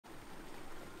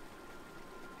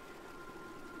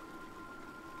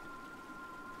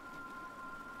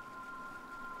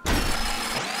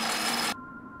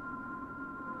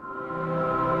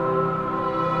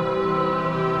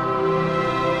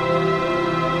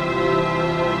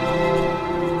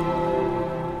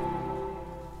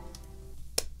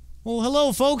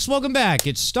Hello, folks. Welcome back.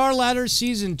 It's Star Ladder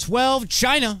Season 12,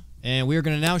 China. And we are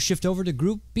going to now shift over to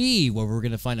Group B, where we're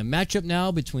going to find a matchup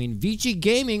now between Vici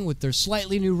Gaming with their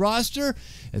slightly new roster,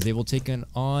 as they will take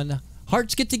on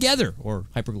Hearts Get Together, or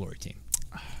Hyperglory Team.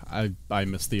 I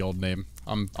miss the old name.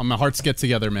 I'm a Hearts Get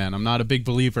Together man. I'm not a big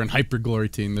believer in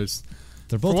Hyperglory Team.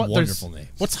 They're both wonderful names.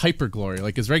 What's Hyperglory?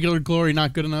 Like, is regular glory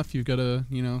not good enough? You've got to,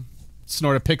 you know,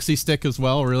 snort a pixie stick as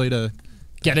well, really, to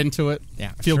get into it.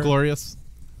 Yeah, feel glorious.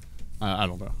 I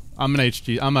don't know. I'm an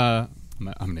HG. I'm an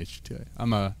HGT.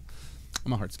 I'm a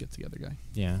Hearts Get Together guy.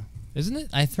 Yeah, isn't it?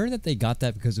 I've heard that they got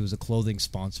that because it was a clothing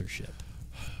sponsorship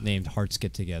named Hearts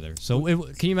Get Together. So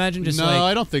can you imagine just no, like?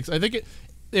 I don't think so. I think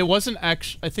it wasn't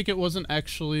actually. I think it wasn't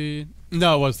actually.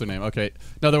 No, it was their name. Okay.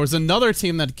 No, there was another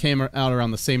team that came out around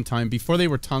the same time. Before they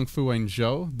were Tongfu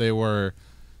Wenzhou,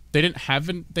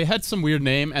 they had some weird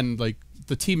name, and like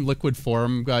the Team Liquid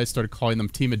Forum guys started calling them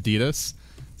Team Adidas.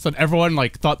 So everyone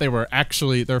like thought they were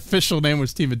actually, their official name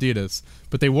was Team Adidas,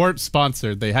 but they weren't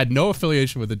sponsored. They had no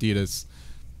affiliation with Adidas.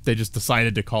 They just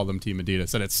decided to call them Team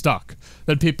Adidas, and it stuck.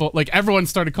 Then people, like everyone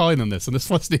started calling them this, and this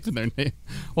wasn't even their name,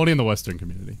 only in the Western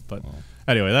community. But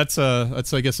anyway, that's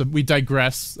I guess we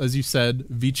digress. As you said,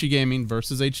 Vici Gaming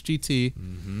versus HGT.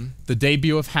 The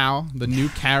debut of Hao, the new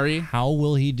carry. How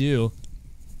will he do?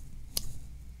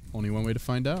 Only one way to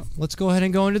find out. Let's go ahead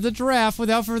and go into the draft.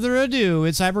 Without further ado,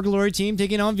 it's Hyperglory Team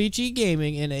taking on Vici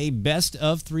Gaming in a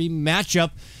best-of-3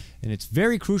 matchup. And it's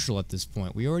very crucial at this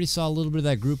point. We already saw a little bit of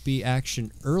that Group B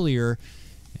action earlier.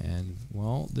 And,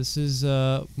 well, this is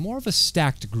more of a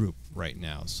stacked group right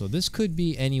now. So this could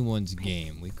be anyone's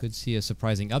game. We could see a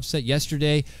surprising upset.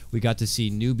 Yesterday, we got to see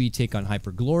Newbie take on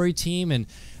Hyperglory Team. And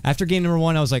after game number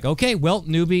 1, I was like, okay, well,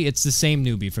 Newbie, it's the same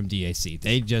Newbie from DAC.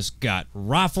 They just got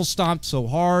raffle stomped so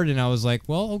hard. And I was like,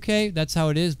 well, okay, that's how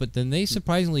it is. But then they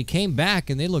surprisingly came back,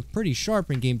 and they looked pretty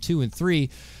sharp in game 2 and 3.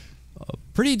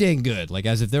 Pretty dang good, like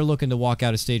as if they're looking to walk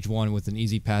out of stage 1 with an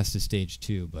easy pass to stage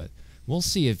 2. But we'll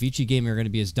see if Vici Gaming are going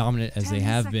to be as dominant as they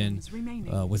have been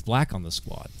with Black on the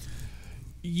squad.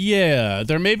 Yeah,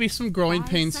 there may be some growing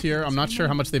pains here. I'm not sure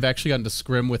how much they've actually gotten to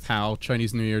scrim with how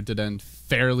Chinese New Year did end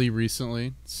fairly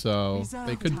recently, so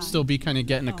they could still be kind of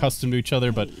getting accustomed to each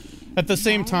other. But at the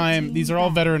same time, these are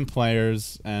all veteran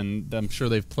players, and I'm sure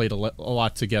they've played a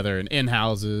lot together in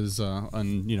houses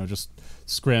and you know, just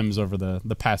scrims over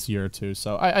the past year or two.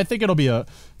 So I think it'll be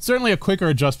certainly a quicker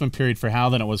adjustment period for Hao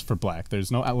than it was for Black.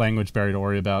 There's no language barrier to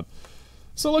worry about.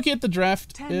 So looking at the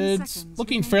draft, it's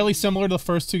looking fairly similar to the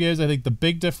first 2 games. I think the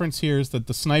big difference here is that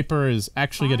the Sniper is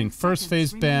actually getting first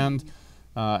phase banned,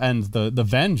 and the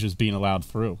Venge is being allowed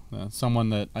through.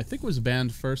 Someone that I think was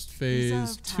banned first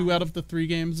phase 2 out of the 3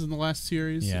 games in the last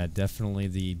series. Yeah, definitely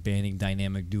the banning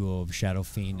dynamic duo of Shadow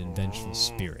Fiend and Vengeful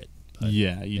Spirit.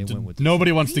 Yeah,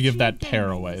 nobody wants to give that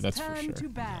pair away, that's for sure.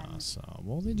 So,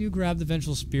 well, they do grab the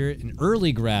Vengeful Spirit, an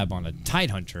early grab on a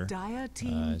Tidehunter.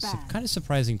 Kind of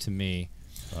surprising to me.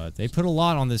 But they put a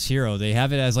lot on this hero. They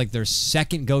have it as like their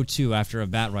second go-to after a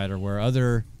Bat Rider, where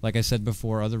other, like I said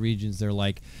before, other regions,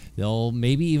 they'll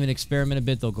maybe even experiment a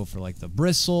bit. They'll go for like the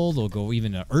Bristle. They'll go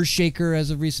even an Earthshaker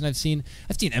as of recent. I've seen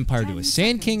Empire do a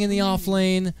Sand King in the off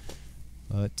lane.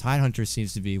 Tidehunter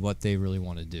seems to be what they really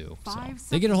want to do. So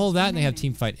they get a hold of that, and they have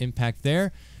Teamfight Impact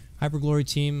there. Hyperglory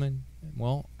Team, and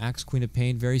well, Axe Queen of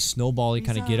Pain, very snowball-y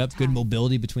kind of get up. Good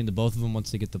mobility between the both of them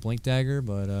once they get the Blink Dagger,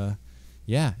 but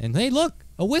yeah. And hey, look,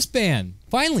 a Wisp ban.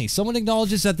 Finally, someone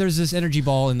acknowledges that there's this energy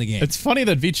ball in the game. It's funny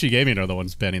that Vici Gaming are the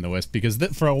ones banning the Wisp, because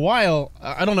for a while,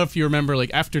 I don't know if you remember,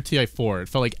 like after TI4, it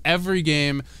felt like every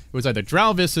game it was either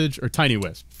Drow Visage or Tiny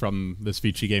Wisp from this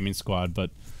Vici Gaming squad,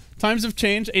 but times have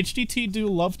changed. HGT do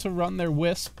love to run their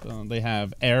Wisp. They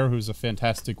have Air, who's a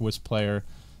fantastic Wisp player.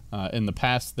 In the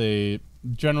past, they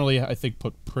generally, I think,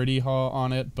 put Pretty Haw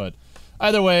on it, but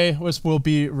either way, Wisp will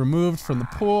be removed from the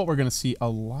pool. We're going to see a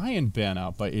Lion ban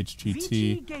out by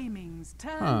HGT.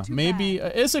 Maybe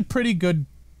is a pretty good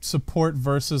support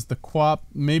versus the Quap.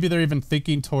 Maybe they're even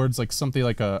thinking towards like something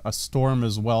like a Storm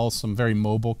as well, some very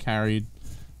mobile carried,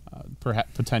 perhaps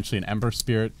potentially an Ember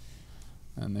Spirit.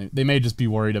 And they may just be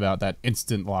worried about that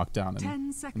instant lockdown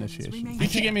and initiation.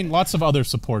 Vici Gaming, lots of other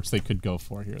supports they could go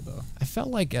for here, though. I felt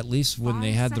like at least when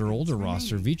they had their older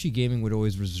roster, Vici Gaming would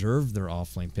always reserve their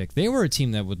offlane pick. They were a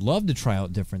team that would love to try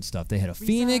out different stuff. They had a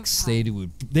Phoenix. They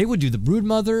would do the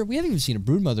Broodmother. We haven't even seen a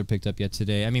Broodmother picked up yet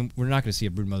today. I mean, we're not going to see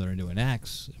a Broodmother into an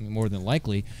Axe, more than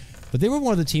likely. But they were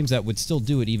one of the teams that would still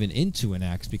do it even into an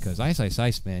Axe, because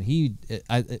Ice, man,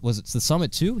 was it the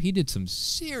Summit too? He did some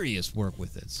serious work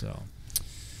with it, so...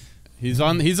 He's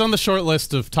on the short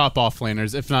list of top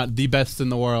offlaners, if not the best in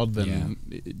the world. Then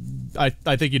I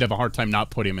think you'd have a hard time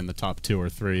not putting him in the top 2 or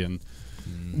 3. And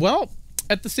well,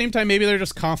 At the same time, maybe they're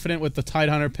just confident with the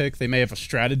Tidehunter pick. They may have a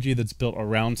strategy that's built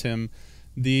around him.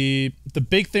 The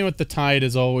big thing with the Tide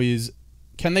is always,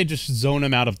 can they just zone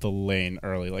him out of the lane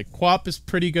early? Like, Quap is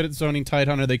pretty good at zoning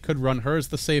Tidehunter. They could run her as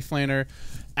the safe laner.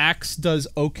 Axe does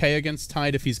okay against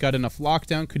Tide if he's got enough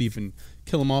lockdown. Could even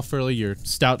kill him off early. Your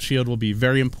Stout Shield will be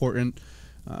very important.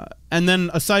 And then,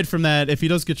 aside from that, if he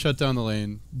does get shut down the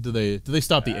lane, do they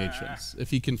stop the Ancients?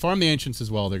 If he can farm the Ancients as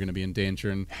well, they're going to be in danger.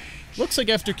 And looks like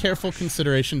after careful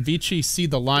consideration, Vici see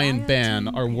the Lion ban,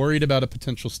 are worried about a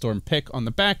potential Storm pick on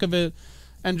the back of it,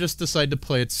 and just decide to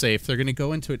play it safe. They're going to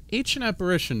go into an Ancient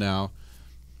Apparition now.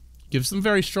 Gives them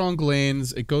very strong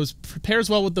lanes. It prepares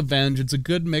well with the Venge. It's a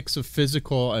good mix of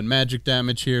physical and magic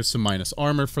damage here. Some minus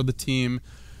armor for the team.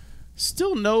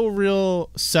 Still no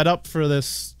real setup for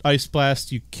this Ice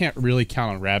Blast. You can't really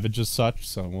count on Ravage as such.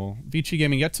 So, well, Vici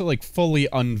Gaming yet to, like, fully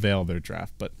unveil their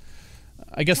draft. But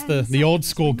I guess the old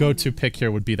school go-to pick here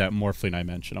would be that Morphling I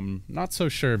mentioned. I'm not so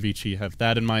sure Vici have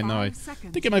that in mind, though. I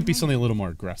think it might be something a little more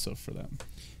aggressive for them.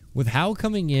 With Howe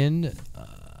coming in,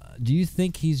 do you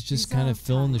think he's just kind of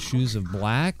filling the shoes of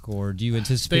Black, or do you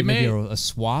anticipate maybe a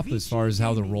swap as far as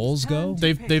how the roles go?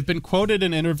 They've been quoted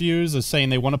in interviews as saying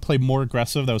they want to play more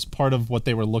aggressive. That was part of what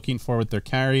they were looking for with their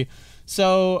carry.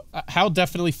 So Howe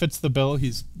definitely fits the bill.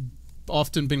 He's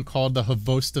often been called the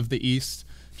Havost of the East,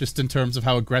 just in terms of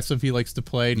how aggressive he likes to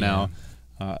play. Yeah.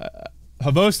 Now,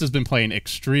 Havost has been playing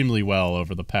extremely well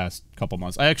over the past couple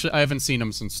months. I haven't seen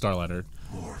him since Starladder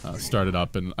started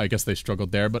up, and I guess they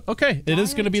struggled there. But okay, it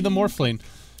is going to be the Morphling.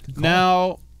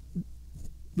 Now,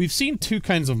 we've seen two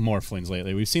kinds of Morphlings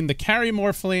lately. We've seen the carry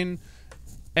Morphling.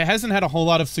 It hasn't had a whole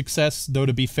lot of success, though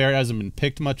to be fair, it hasn't been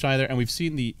picked much either. And we've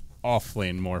seen the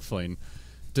off-lane Morphling.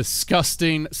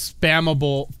 Disgusting,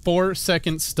 spammable,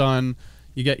 4-second stun.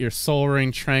 You get your Soul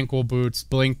Ring, Tranquil Boots,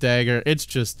 Blink Dagger.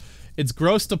 It's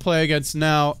gross to play against.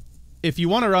 Now, if you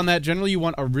want to run that, generally you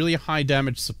want a really high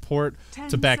damage support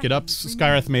to back it up.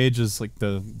 Skywrath Mage is like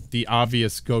the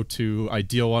obvious go-to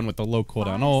ideal one with the low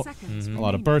cooldown ult, a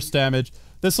lot of burst damage.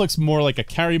 This looks more like a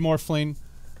carry Morphling,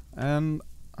 and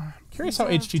I'm curious how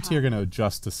HGT are going to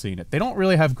adjust to seeing it. They don't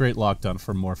really have great lockdown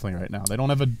for Morphling right now. They don't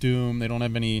have a Doom, they don't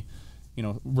have any,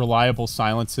 reliable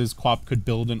silences. Quap could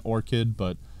build an Orchid,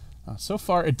 but so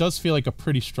far it does feel like a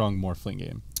pretty strong Morphling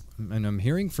game. And I'm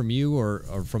hearing from you,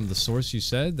 or from the source you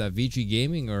said, that VG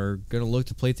Gaming are going to look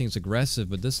to play things aggressive,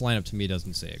 but this lineup to me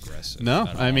doesn't say aggressive. No,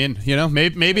 I mean,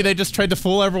 maybe they just tried to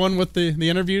fool everyone with the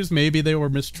interviews. Maybe they were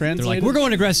mistranslated. They're like, we're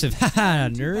going aggressive. Haha,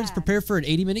 nerds, prepare for an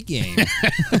 80-minute game.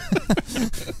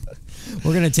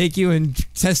 We're going to take you and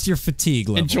test your fatigue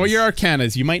levels. Enjoy your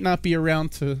Arcanas. You might not be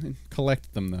around to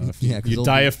collect them, though, if you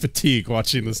die of fatigue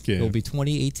watching this game. It'll be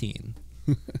 2018.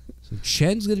 So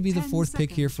Chen's going to be the fourth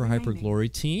pick here for Hyper Glory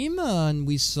Team, and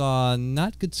we saw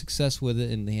not good success with it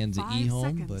in the hands of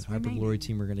eHome, but Hyper Glory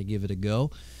Team are going to give it a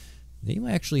go. They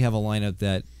might actually have a lineup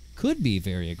that could be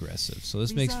very aggressive, so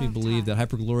this makes me believe that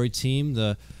Hyper Glory Team,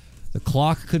 the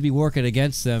clock could be working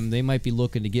against them. They might be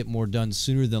looking to get more done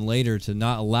sooner than later to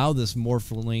not allow this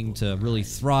Morphling to really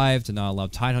thrive, to not allow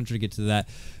Tidehunter to get to that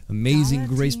amazing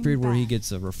grace period where he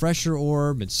gets a refresher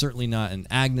orb. It's certainly not an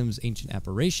Agnum's Ancient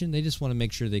Apparition. They just want to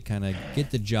make sure they kind of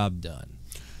get the job done.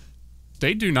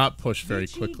 They do not push very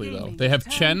quickly, though. They have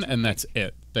Chen, and that's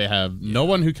it. They have no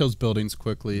one who kills buildings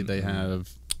quickly. They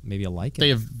have maybe a Lycan. They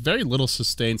have very little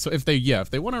sustain. So if they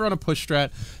want to run a push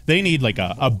strat, they need like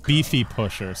a beefy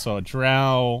pusher. So a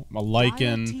Drow, a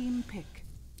Lycan.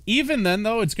 Even then,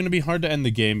 though, it's going to be hard to end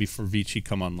the game before Vici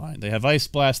come online. They have Ice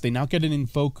Blast. They now get an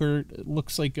Invoker. It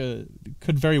looks like it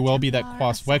could very well be that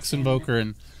Quas Wex Invoker.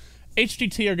 And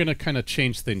HGT are going to kind of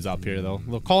change things up here, though.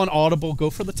 They'll call an Audible,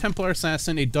 go for the Templar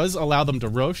Assassin. It does allow them to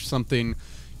Roche, something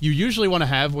you usually want to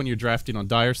have when you're drafting on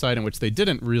Dire side, in which they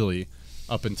didn't really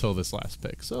up until this last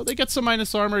pick. So they get some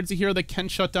minus armor. It's a hero that can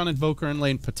shut down Invoker in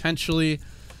lane, potentially.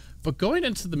 But going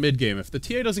into the mid-game, if the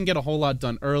TA doesn't get a whole lot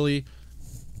done early,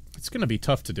 it's going to be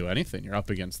tough to do anything. You're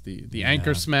up against the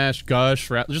Anchor Smash,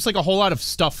 Gush, just like a whole lot of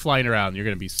stuff flying around. You're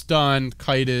going to be stunned,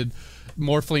 kited.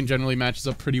 Morphling generally matches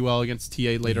up pretty well against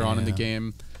TA later on in the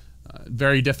game.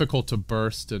 Very difficult to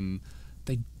burst, and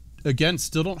they, again,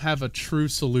 still don't have a true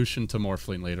solution to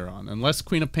Morphling later on. Unless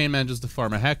Queen of Pain manages to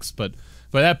farm a Hex, but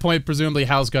by that point, presumably,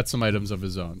 Hal's got some items of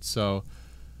his own. So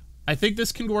I think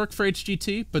this can work for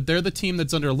HGT, but they're the team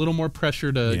that's under a little more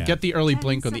pressure to get the early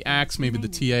blink on the Axe, maybe the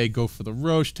TA, go for the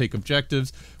Roche, take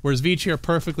objectives, whereas Vici are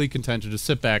perfectly content to just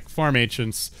sit back, farm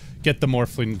Ancients, get the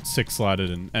Morphling 6-slotted,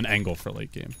 and angle for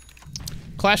late game.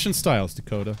 Clash in styles,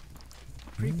 Dakota.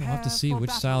 We'll have to see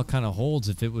which style kind of holds.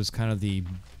 If it was kind of the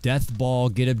death ball,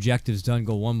 get objectives done,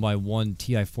 go one by one,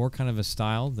 TI4 kind of a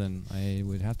style, then I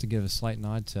would have to give a slight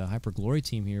nod to Hyper Glory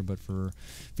Team here. But for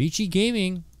Vici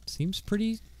Gaming, seems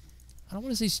pretty, I don't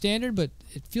want to say standard, but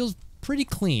it feels pretty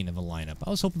clean of a lineup. I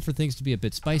was hoping for things to be a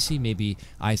bit spicy. Maybe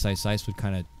Ice would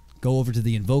kind of go over to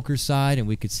the Invoker side, and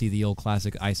we could see the old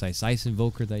classic Ice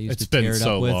Invoker that I used to tear it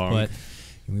up with. But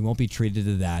we won't be treated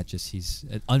to that. Just he's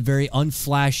a very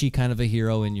unflashy kind of a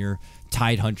hero in your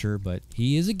Tide Hunter, but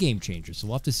he is a game changer, so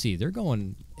we'll have to see. They're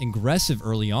going aggressive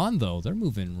early on, though. They're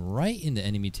moving right into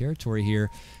enemy territory here,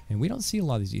 and we don't see a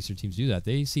lot of these Eastern teams do that.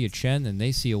 They see a Chen, and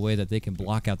they see a way that they can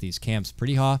block out these camps.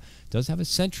 Pretty Ha does have a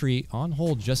sentry on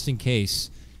hold just in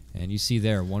case, and you see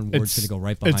there, one ward's going to go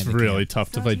right behind the camp. It's really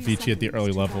tough to fight Vici at the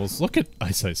early levels. Look at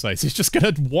Ice. He's just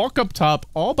going to walk up top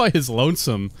all by his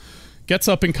lonesome. Gets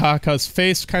up in Kaka's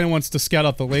face, kind of wants to scout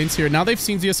out the lanes here. Now they've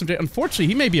seen ZSMJ. Unfortunately,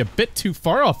 he may be a bit too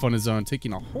far off on his own,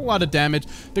 taking a whole lot of damage.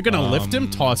 They're going to lift him,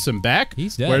 toss him back.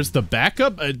 He's dead. Where's the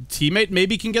backup? A teammate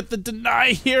maybe can get the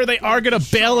deny here. They are going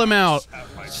to bail him out.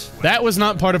 That was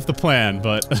not part of the plan,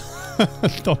 but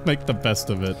don't make the best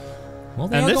of it. Well,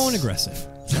 they are going aggressive.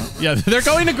 Yeah, they're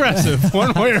going aggressive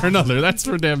one way or another. That's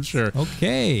for damn sure.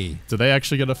 Okay. Do they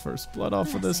actually get a first blood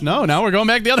off of this? No, now we're going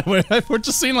back the other way. We're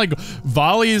just seeing like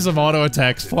volleys of auto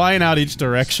attacks flying out each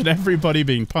direction, everybody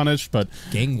being punished, but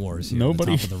gang wars here at the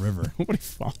top of the river. Nobody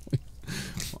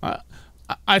following.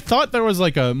 I thought there was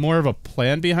like more of a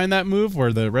plan behind that move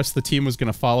where the rest of the team was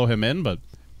going to follow him in, but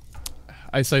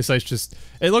Ice just,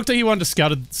 it looked like he wanted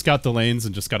to scout the lanes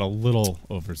and just got a little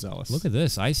overzealous. Look at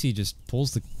this. Icy just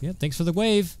pulls the, yeah, thanks for the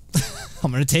wave.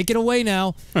 I'm going to take it away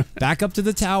now. Back up to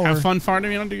the tower. Have fun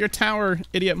farming under your tower,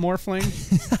 idiot morphling.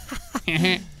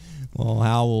 Well,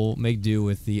 Hal will make do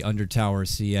with the under tower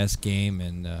CS game,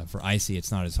 and for Icy,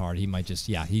 it's not as hard. He might just,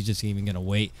 yeah, he's just even going to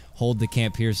wait, hold the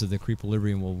camp here so the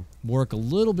Creepolibrium will work a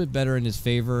little bit better in his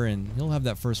favor, and he'll have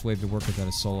that first wave to work with at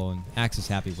a solo, and Axe is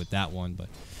happy with that one, but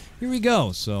here we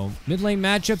go. So, mid lane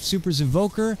matchup, Super's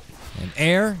Invoker and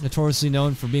Air, notoriously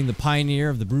known for being the pioneer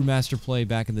of the Brewmaster play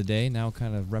back in the day, now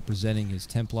kind of representing his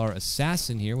Templar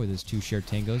Assassin here with his 2 shared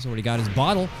tangos. Already got his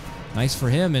bottle. Nice for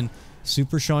him, and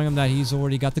Super showing him that he's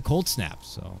already got the cold snap.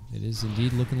 So, it is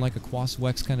indeed looking like a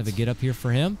Quaswex kind of a get up here for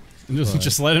him.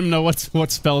 Just let him know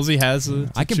what spells he has.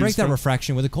 I can break that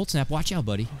refraction with a cold snap. Watch out,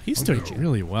 buddy. He's doing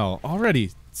really well.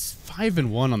 Already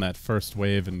 5-1 on that first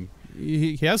wave, and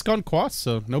he has gone Quas,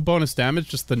 so no bonus damage,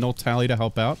 just the null tally to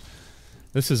help out.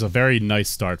 This is a very nice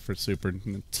start for Super.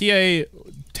 TA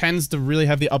tends to really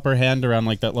have the upper hand around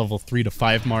like that level 3 to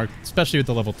 5 mark, especially with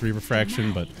the level 3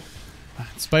 refraction, but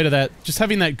in spite of that, just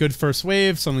having that good first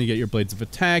wave, suddenly you get your blades of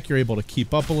attack, you're able to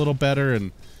keep up a little better,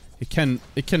 and it can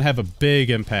have a big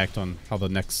impact on how the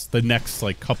next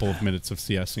like couple of minutes of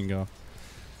CS can go.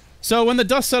 So when the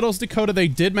dust settles, Dakota, they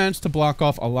did manage to block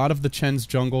off a lot of the Chen's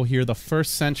jungle here. The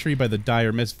first sentry by the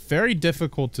Dire Mist, very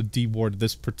difficult to deward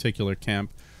this particular camp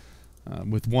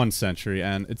with 1 sentry,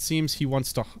 and it seems he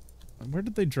wants to... Where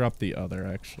did they drop the other,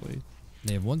 actually?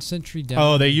 They have 1 sentry down.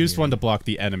 Oh, they used one to block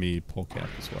the enemy pull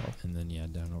camp as well. And then, yeah,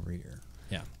 down over here.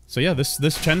 Yeah. So yeah, this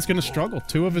Chen's going to struggle.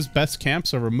 2 of his best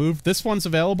camps are removed. This one's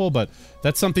available, but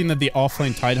that's something that the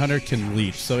offlane Tidehunter can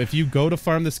leech. So if you go to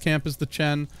farm this camp as the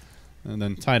Chen, and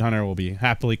then Tidehunter will be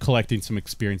happily collecting some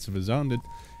experience of his own.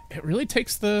 It really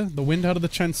takes the wind out of the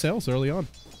Chen sails early on.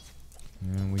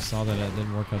 And we saw that it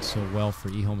didn't work out so well for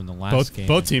eHome in the last game.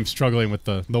 Both teams struggling with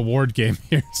the ward game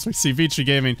here. So we see Vici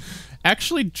Gaming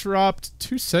actually dropped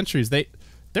 2 sentries.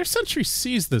 Their sentry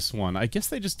sees this one. I guess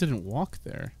they just didn't walk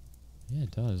there. Yeah,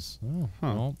 it does. Oh,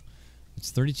 well,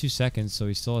 it's 32 seconds, so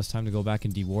he still has time to go back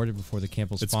and deward it before the camp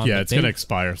will spawn. Yeah, it's going to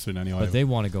expire soon anyway. But they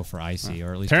want to go for Icy,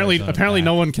 or at least... Apparently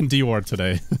no one can deward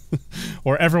today.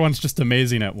 Or everyone's just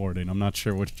amazing at warding. I'm not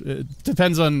sure which... It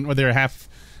depends on whether you're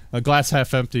a glass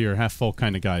half empty or half full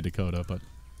kind of guy, Dakota, but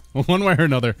one way or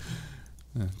another,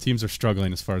 teams are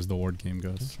struggling as far as the ward game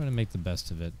goes. I'm trying to make the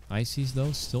best of it. Icy's,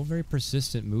 though, still very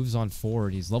persistent, moves on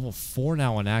forward. He's level 4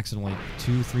 now on Axe, only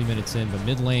 2-3 minutes in, but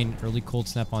mid lane, early cold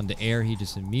snap onto Air. He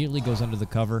just immediately goes under the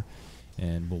cover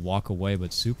and will walk away,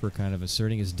 but Super kind of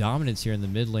asserting his dominance here in the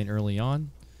mid lane early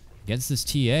on. Against this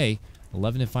TA,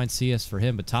 11 to find CS for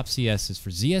him, but top CS is for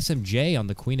ZSMJ on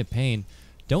the Queen of Pain.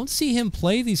 Don't see him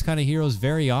play these kind of heroes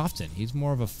very often. He's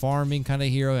more of a farming kind of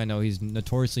hero. I know he's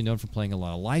notoriously known for playing a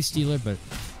lot of Lifestealer, but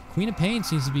Queen of Pain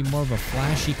seems to be more of a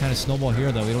flashy kind of snowball hero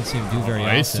that we don't see him do very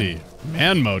often. I see.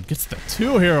 Man mode gets the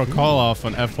 2-hero call off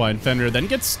on FY and Fenrir, then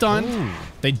gets stunned. Ooh.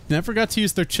 They never got to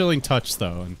use their chilling touch,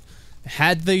 though. And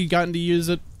had they gotten to use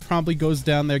it, probably goes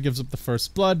down there, gives up the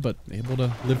first blood, but able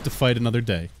to live to fight another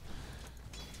day.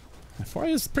 FY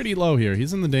is pretty low here.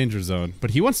 He's in the danger zone,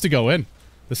 but he wants to go in.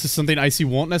 This is something Icy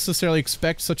won't necessarily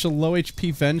expect. Such a low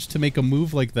HP Venge to make a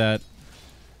move like that.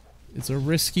 It's a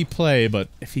risky play, but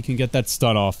if he can get that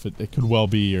stun off, it could well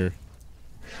be your...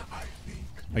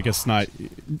 I guess not...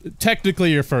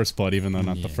 Technically your first blood, even though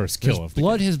not the first kill of the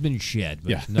blood game. has been shed,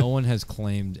 but no one has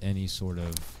claimed any sort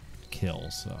of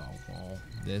kill, so... Well,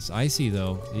 this Icy,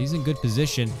 though, he's in good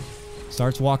position.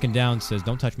 Starts walking down, says,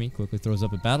 don't touch me. Quickly throws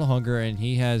up a Battle Hunger, and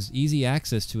he has easy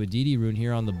access to a DD rune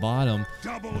here on the bottom.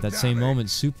 At that same moment,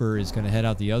 Super is going to head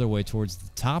out the other way towards the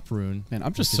top rune. Man,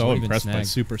 I'm just so impressed by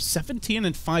Super. 17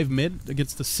 and 5 mid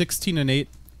against the 16 and 8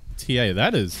 TA.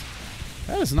 That is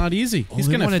not easy. He's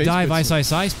going to dive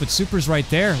Ice, but Super's right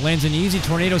there. Lands an easy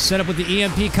tornado setup with the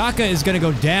EMP. Kaka is going to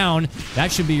go down.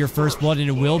 That should be your first blood, and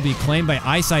it will be claimed by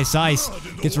Ice.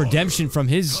 Gets redemption from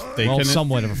his,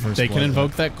 somewhat of a first blood. They can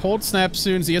invoke that cold snap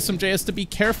soon. ZSMJ has to be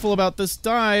careful about this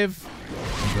dive.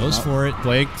 He goes for it.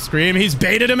 Blake, Scream. He's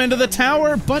baited him into the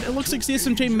tower, but it looks like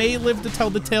ZSMJ may live to tell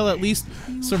the tale, at least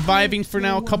surviving for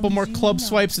now. A couple more club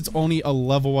swipes. It's only a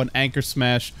level 1 anchor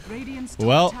smash.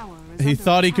 Well, he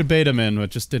thought he could bait him in,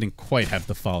 but just didn't quite have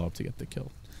the follow-up to get the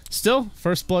kill. Still,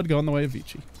 first blood going the way of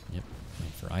Vici. Yep.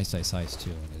 And for Ice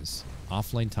too, and his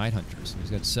off-lane Tidehunter. So he's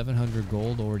got 700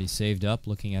 gold already saved up.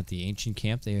 Looking at the Ancient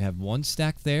Camp, they have 1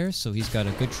 stack there, so he's got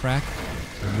a good track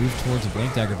to move towards a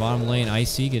Blink Dagger. Bottom lane,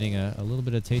 Icy getting a little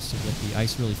bit of taste of what the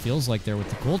ice really feels like there with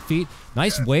the cold feet.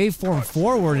 Nice waveform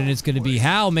forward, and it's going to be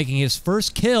Hao making his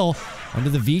first kill under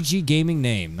the VG Gaming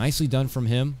name. Nicely done from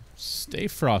him. Stay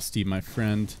frosty, my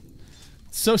friend.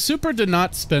 So Super did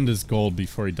not spend his gold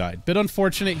before he died. Bit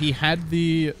unfortunate. He had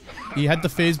the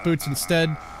phase boots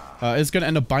instead. Is going to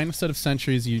end up buying a set of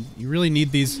sentries. You really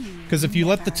need these because if you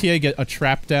let the TA get a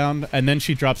trap down and then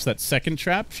she drops that second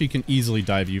trap, she can easily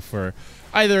dive you for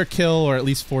either a kill or at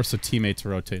least force a teammate to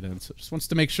rotate in. So just wants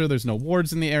to make sure there's no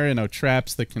wards in the area, no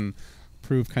traps that can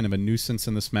prove kind of a nuisance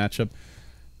in this matchup.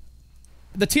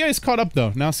 The TA is caught up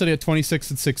though. Now sitting at 26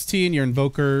 and 16. Your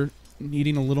Invoker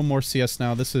needing a little more CS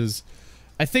now. This is,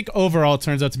 I think overall it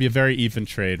turns out to be a very even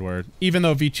trade where even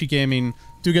though Vici Gaming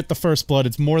do get the first blood,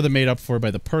 it's more than made up for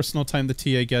by the personal time the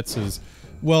TA gets, as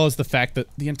well as the fact that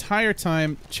the entire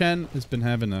time Chen has been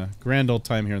having a grand old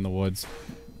time here in the woods.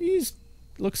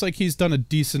 Looks like he's done a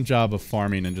decent job of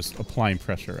farming and just applying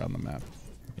pressure around the map.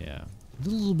 Yeah, a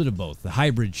little bit of both. The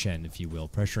hybrid Chen, if you will,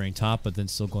 pressuring top, but then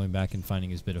still going back and finding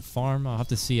his bit of farm. I'll have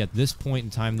to see at this point in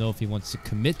time, though, if he wants to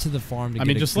commit to the farm to get a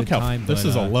good time. Just look how this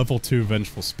is a level 2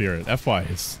 Vengeful Spirit. FY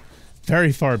is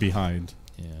very far behind.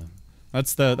 Yeah.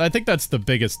 I think that's the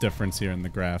biggest difference here in the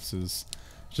graphs is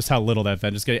just how little that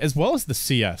Venge is getting, as well as the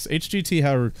CS. HGT,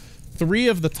 however, 3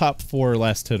 of the top 4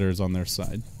 last hitters on their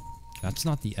side. That's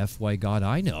not the FY god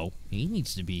I know. He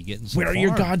needs to be getting some Where are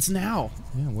your gods now?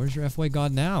 Yeah, where's your FY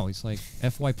god now? He's like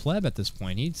FY pleb at this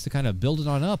point. He needs to kind of build it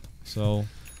on up. So,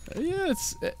 yeah,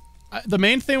 the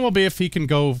main thing will be if he can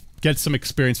go get some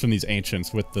experience from these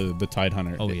Ancients with the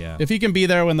Tidehunter. Oh, yeah. If he can be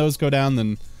there when those go down,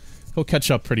 then he'll catch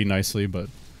up pretty nicely, but...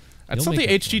 That's something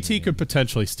HGT could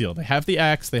potentially steal. They have the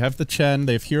Axe, they have the Chen,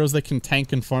 they have heroes that can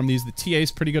tank and farm these. The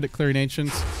TA's pretty good at clearing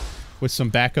Ancients with some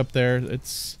backup there.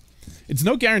 It's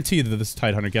no guarantee that this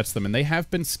Tidehunter gets them, and they have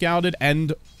been scouted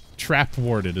and trap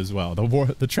warded as well.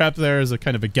 The trap there is a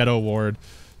kind of a ghetto ward,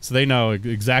 so they know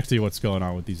exactly what's going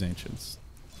on with these Ancients.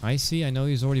 I know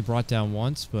he's already brought down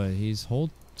once, but he's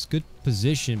good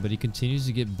position, but he continues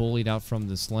to get bullied out from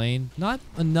this lane. Not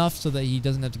enough so that he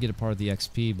doesn't have to get a part of the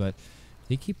XP, but...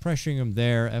 They keep pressuring him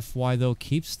there. FY, though,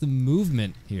 keeps the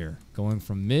movement here, going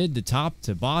from mid to top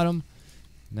to bottom.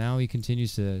 Now he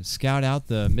continues to scout out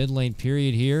the mid lane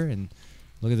period here, and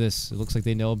look at this. It looks like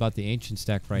they know about the Ancient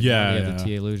stack right now. They have the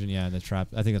TA Illusion, and the trap.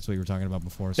 I think that's what you were talking about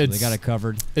before, so they got it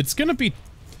covered. It's going to be...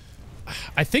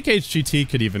 I think HGT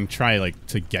could even try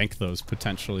to gank those,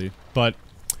 potentially, but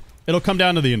it'll come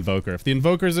down to the Invoker. If the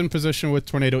Invoker's in position with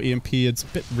Tornado EMP, it's a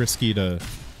bit risky to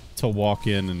walk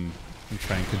in and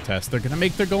try and contest. They're going to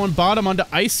make their going bottom onto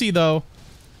Icy, though.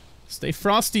 Stay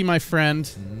frosty, my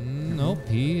friend. Nope,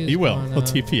 he will. He'll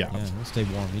TP out. Yeah, he'll stay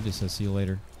warm. He just says, see you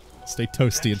later. Stay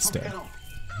toasty instead.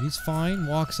 He's fine.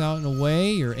 Walks out and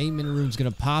away. Your 8-minute rune's going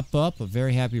to pop up. A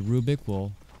very happy Rubik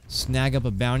will snag up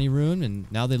a bounty rune, and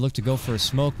now they look to go for a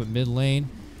smoke, but mid lane,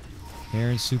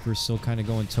 Aaron Super's still kind of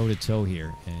going toe-to-toe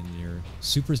here, and your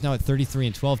Super's now at 33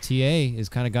 and 12. TA is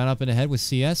kind of gone up and ahead with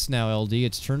CS now, LD.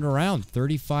 It's turned around,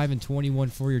 35 and 21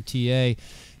 for your TA,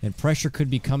 and pressure could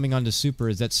be coming onto Super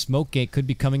as that smoke gate could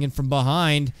be coming in from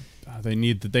behind. They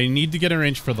need to get in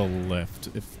range for the lift.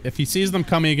 If he sees them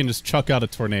coming, he can just chuck out a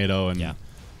tornado, and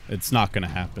it's not going to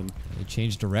happen. They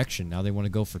changed direction. Now they want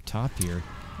to go for top here.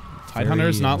 Tidehunter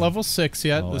is not level 6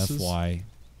 yet. Oh, this FY.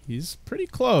 He's pretty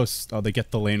close. Oh, they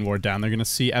get the lane ward down. They're going to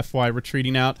see FY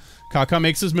retreating out. KotLGuy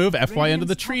makes his move. FY into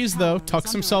the trees, though.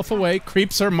 Tucks himself away.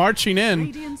 Creeps are marching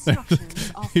in.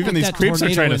 Even these creeps are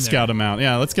trying to scout him out.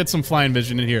 Yeah, let's get some flying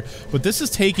vision in here. But this is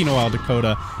taking a while,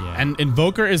 Dakota. Yeah. And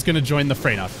Invoker is going to join the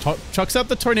fray now. Chucks out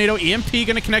the tornado. EMP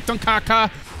going to connect on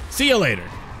KotLGuy. See you later.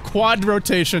 Quad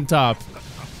rotation top.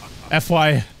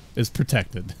 FY is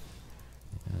protected.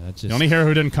 Yeah, the only hero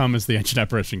who didn't come is the Ancient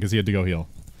Apparition because he had to go heal.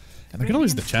 And they're going to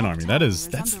lose the Chen army.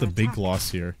 That's the big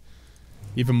loss here.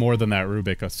 Even more than that,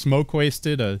 Rubik. A smoke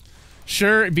wasted.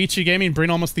 Sure, Vici Gaming bring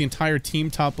almost the entire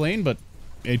team top lane, but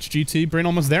HGT bring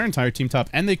almost their entire team top,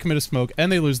 and they commit a smoke,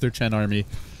 and they lose their Chen army.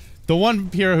 The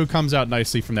one hero who comes out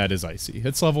nicely from that is Icy.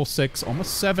 Hits level 6,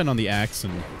 almost 7 on the axe,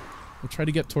 and we'll try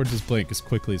to get towards his blink as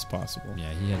quickly as possible.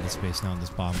 Yeah, he had the space now in this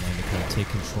bottom lane to kind of take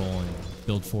control and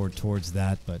build forward towards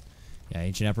that, but yeah,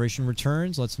 Ancient Apparition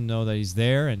returns, lets him know that he's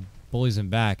there, and bullies him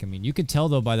back. I mean, you can tell,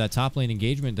 though, by that top lane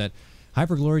engagement that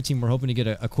Hyper Glory Team were hoping to get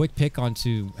a quick pick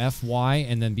onto FY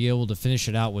and then be able to finish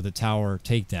it out with a tower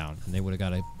takedown. And they would have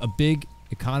got a big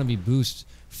economy boost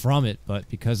from it, but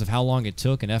because of how long it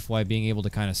took and FY being able to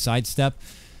kind of sidestep,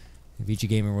 VG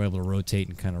Gaming were able to rotate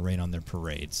and kind of rain on their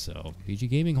parade. So VG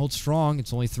Gaming holds strong.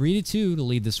 It's only 3-2 to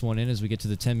lead this one in. As we get to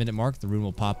the 10-minute mark, the rune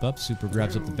will pop up. Super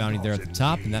grabs up the bounty there at the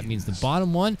top, and that means the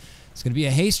bottom one is going to be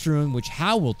a haste rune, which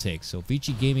Hao will take. So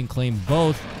VG Gaming claim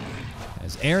both,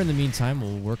 as Air in the meantime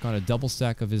will work on a double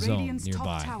stack of his own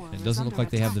nearby. It doesn't look like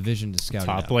they have the vision to scout it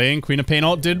out. Top lane, Queen of Pain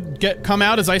ult did come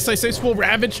out as Ice will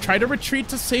Ravage, try to retreat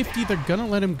to safety. They're going to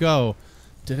let him go.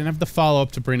 Didn't have the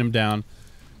follow-up to bring him down.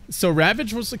 So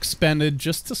Ravage was expended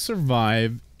just to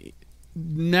survive.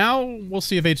 Now we'll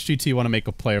see if HGT want to make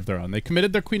a play of their own. They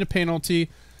committed their Queen of Pain ulti.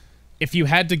 If you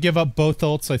had to give up both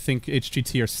ults, I think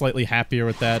HGT are slightly happier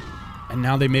with that. And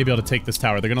now they may be able to take this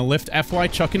tower. They're going to lift FY,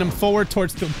 chucking him forward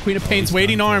towards the Queen of Pain's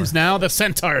waiting arms. Now the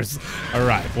Centaurs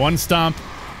arrive. One stomp,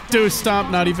 two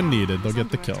stomp, not even needed. They'll get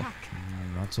the kill.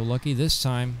 Not so lucky this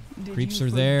time. Creeps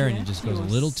are there, and he just goes a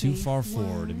little too far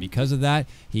forward. And because of that,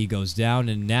 he goes down,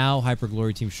 and now Hyper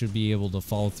Glory Team should be able to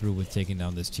follow through with taking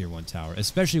down this Tier 1 tower,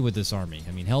 especially with this army.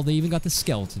 I mean, hell, they even got the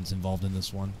skeletons involved in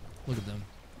this one. Look at them.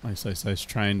 Ice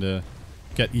trying to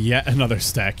get yet another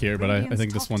stack here, but I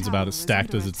think this one's about as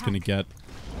stacked as it's going to get.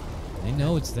 They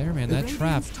know it's there, man. That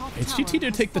trap. HGT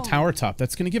did take the tower top.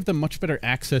 That's going to give them much better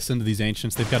access into these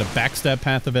Ancients. They've got a backstab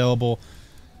path available.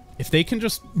 If they can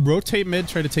just rotate mid,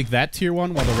 try to take that Tier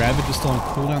 1 while the Ravage is still on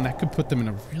cooldown, that could put them in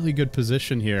a really good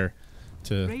position here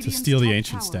to steal the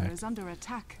Ancient stack.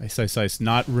 Ice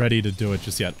not ready to do it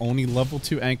just yet. Only level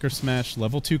 2 Anchor Smash,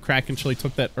 level 2 Kraken Chill. He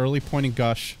took that early point and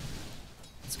Gush.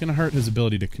 It's going to hurt his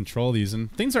ability to control these, and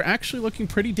things are actually looking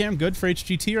pretty damn good for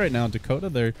HGT right now.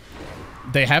 Dakota,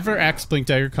 they have their Axe Blink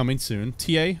Dagger coming soon.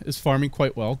 TA is farming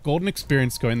quite well. Golden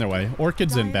Experience going their way.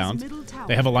 Orchid's inbound.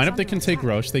 They have a lineup that can take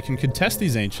Roche. They can contest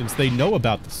these Ancients. They know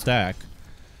about the stack.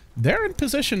 They're in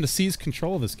position to seize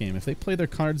control of this game. If they play their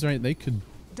cards right, they could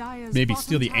maybe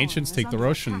steal the Ancients, take the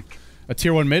Roche, and a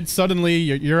Tier 1 mid. Suddenly,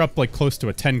 you're up like close to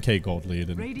a 10k gold lead,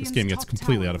 and this game gets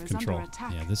completely out of control.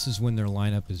 Yeah, this is when their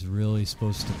lineup is really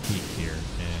supposed to peak here.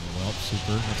 And, well,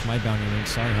 super. That's my bounty ring.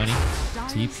 Sorry, honey.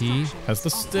 TP. Has the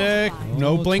stick.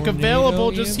 No blink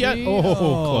available just yet. Oh,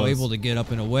 close. Able to get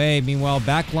up and away. Meanwhile,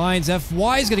 back lines.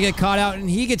 FY is going to get caught out, and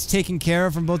he gets taken care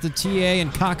of from both the TA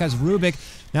and KotLGuy's Rubik.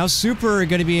 Now Super are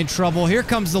going to be in trouble. Here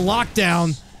comes the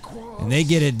lockdown, and they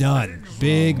get it done.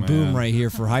 Big boom right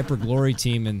here for Hyper Glory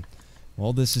Team, and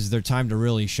well, this is their time to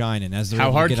really shine. And as they're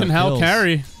how hard can Hal kills,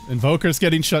 carry? Invoker's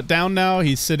getting shut down now.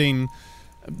 He's sitting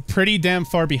pretty damn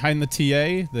far behind the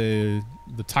TA. The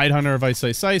Tidehunter of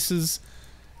Ices.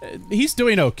 He's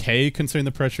doing okay considering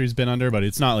the pressure he's been under, but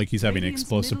it's not like he's having an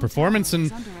explosive performance.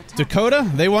 And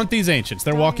Dakota, they want these Ancients.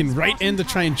 They're walking right in to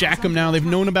try and jack them now. They've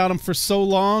known about them for so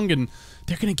long, and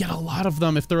they're going to get a lot of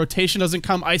them. If the rotation doesn't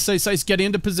come, Ice get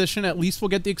into position. At least we'll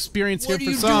get the experience here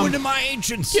for some. What are you doing to my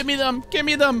Ancients? Give me them. Give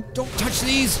me them. Don't touch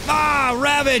these. Ah,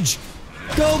 Ravage.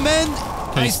 Go, men.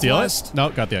 Can he steal it? No,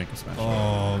 got the Anchor Smash.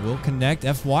 Oh, we'll connect.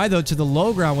 FY, though, to the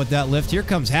low ground with that lift. Here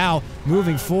comes Hao.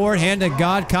 Moving forward. Hand to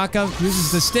God. KotLGuy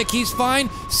uses the stick. He's fine.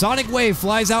 Sonic Wave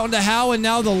flies out into Hao, and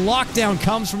now the lockdown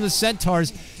comes from the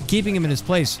Centaurs, keeping him in his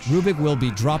place. Rubik will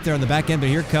be dropped there on the back end, but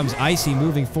here comes Icy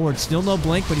moving forward. Still no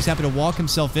blink, but he's happy to walk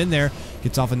himself in there.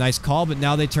 Gets off a nice call, but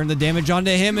now they turn the damage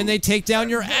onto him, and they take down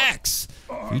your axe.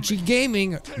 VG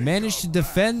Gaming managed to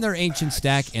defend their Ancient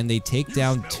stack, and they take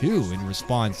down 2 in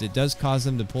response. It does cause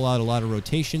them to pull out a lot of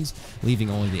rotations, leaving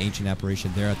only the Ancient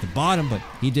Apparition there at the bottom, but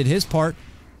he did his part.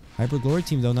 Hyper Glory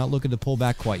Team, though, not looking to pull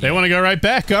back quite yet. They want to go right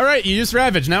back. All right, you just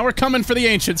Ravage. Now we're coming for the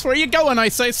Ancients. Where are you going,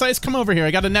 Ice? Come over here.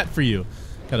 I got a net for you.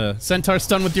 Got a Centaur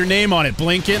stun with your name on it.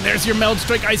 Blink in. There's your Meld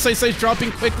Strike. Ice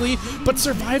dropping quickly, but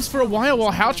survives for a while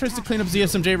Hal tries to clean up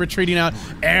ZSMJ, retreating out.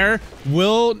 Air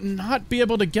will not be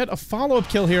able to get a follow-up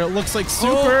kill here. It looks like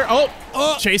Super.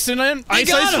 Chasing him.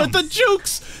 Ice with the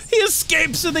jukes. He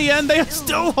escapes in the end. They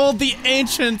still hold the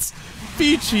Ancients.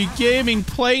 Vici Gaming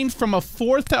playing from a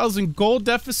 4,000 gold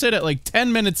deficit at like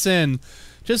 10 minutes in.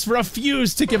 Just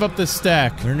refuse to give up the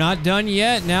stack. They're not done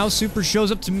yet. Now Super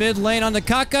shows up to mid lane on the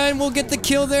KotLGuy and we'll get the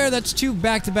kill there. That's 2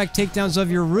 back-to-back takedowns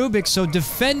of your Rubik. So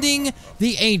defending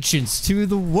the Ancients to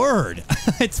the word.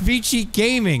 It's Vici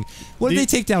Gaming. What did they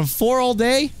take down? 4 all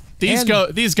day?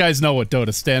 These guys know what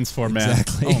Dota stands for, man.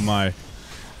 Exactly. Oh my.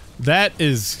 That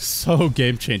is so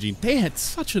game-changing. They had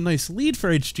such a nice lead for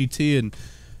HGT, and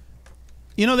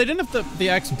you know, they didn't have the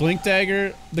Axe Blink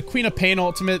Dagger. The Queen of Pain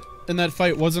ultimate in that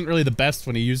fight wasn't really the best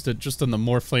when he used it just on the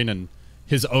Morphlane and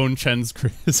his own Chen's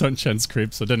creep, so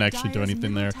it didn't actually do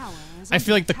anything there. I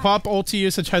feel like the Quap ulti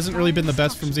usage hasn't really been the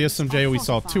best from ZSMJ. We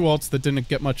saw 2 ults that didn't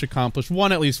get much accomplished.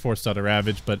 One at least forced out a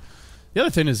Ravage, but the other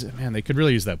thing is, man, they could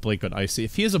really use that Blink on Icy.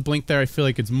 If he has a Blink there, I feel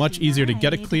like it's much easier to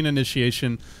get a clean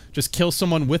initiation, just kill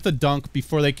someone with a dunk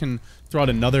before they can throw out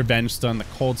another bench stun, the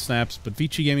cold snaps, but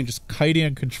Vici Gaming just kiting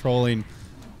and controlling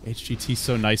HGT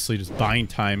so nicely, just buying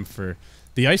time for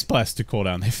the Ice Blast to cool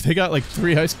down. They got like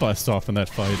 3 Ice Blasts off in that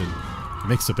fight, and it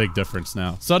makes a big difference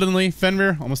now. Suddenly,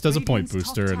 Fenrir almost has a point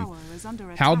booster,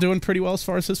 and Hal doing pretty well as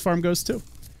far as his farm goes too.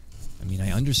 I mean,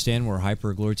 I understand where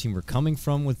Hyper Glory Team were coming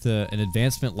from with an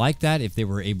advancement like that. If they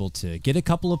were able to get a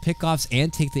couple of pickoffs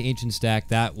and take the Ancient stack,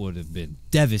 that would have been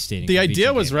devastating. The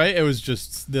idea was right. It was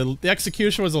just the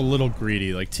execution was a little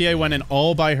greedy. Like, TA went in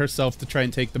all by herself to try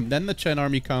and take them. Then the Chen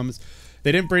army comes.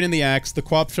 They didn't bring in the Axe. The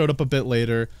Quap showed up a bit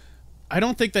later. I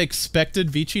don't think they expected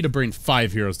Vici to bring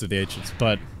 5 heroes to the Ancients,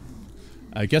 but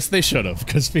I guess they should have,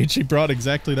 because Vici brought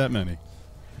exactly that many.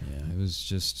 Yeah, it was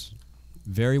just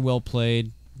very well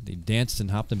played. They danced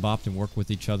and hopped and bopped and worked with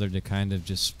each other to kind of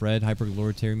just spread Hyper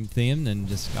Glory Team thin and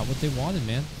just got what they wanted,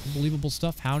 man. Unbelievable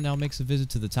stuff. Hao now makes a visit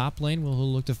to the top lane.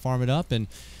 He'll look to farm it up, and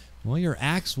well, your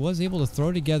Axe was able to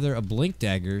throw together a Blink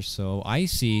Dagger, so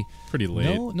Icy. Pretty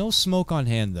late. No smoke on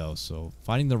hand, though, so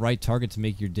finding the right target to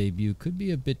make your debut could be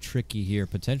a bit tricky here,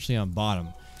 potentially on bottom.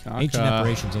 Ancient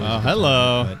Apparitions always a good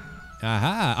hello. target, but,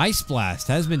 aha, Ice Blast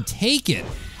has been taken.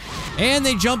 And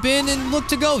they jump in and look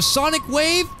to go. Sonic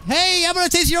Wave. Hey, I'm going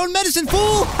to taste your own medicine,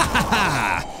 fool.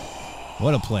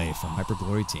 What a play from Hyper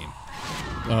Glory Team.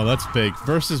 Oh, that's big.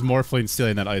 Versus Morphlane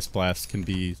stealing that Ice Blast can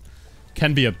be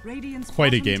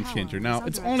quite a game changer. Now,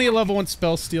 it's only a level 1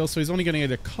 spell steal, so he's only going to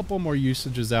get a couple more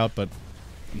usages out, but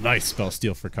nice spell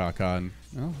steal for KotLGuy. And,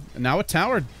 well, now it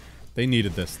towered. They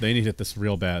needed this. They needed this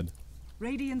real bad.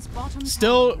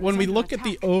 Still, when we look at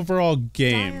the overall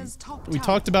game, we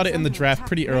talked about it in the draft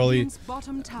pretty early.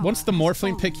 Once the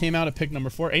Morphlane pick came out at pick number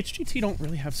 4, HGT don't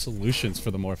really have solutions for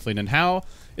the Morphlane, and Hal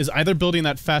is either building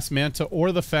that fast Manta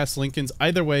or the fast Lincolns.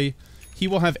 Either way, he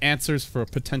will have answers for a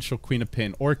potential Queen of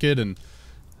Pain Orchid, and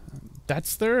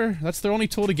that's their only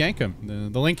tool to gank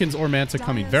him. The Lincolns or Manta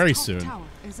coming very soon.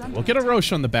 We'll get a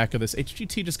Roche on the back of this.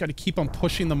 HGT just got to keep on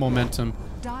pushing the momentum.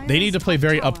 They need to play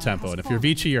very up-tempo, and if you're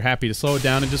Vici, you're happy to slow it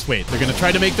down and just wait. They're going to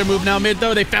try to make their move now mid,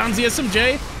 though. They found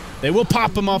ZSMJ. They will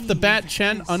pop him off the bat.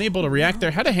 Chen, unable to react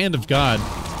there, had a Hand of God.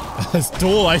 As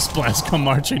dual Ice Blast come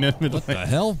marching in mid lane. What the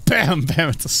hell? Bam, bam,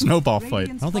 it's a snowball fight.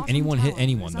 I don't think anyone hit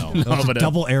anyone, though. It No, was a but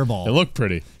double airball. It looked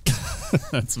pretty.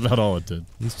 That's about all it did.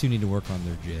 These two need to work on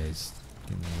their J's.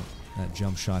 That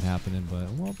jump shot happening, but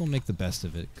well, they'll make the best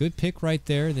of it. Good pick right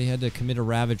there. They had to commit a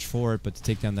Ravage for it, but to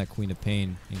take down that Queen of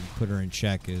Pain and put her in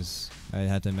check is, I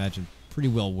had to imagine, pretty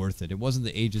well worth it. It wasn't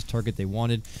the Aegis target they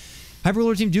wanted. Hyper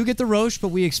Glory Team do get the Roche, but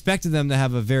we expected them to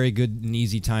have a very good and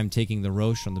easy time taking the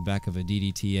Roche on the back of a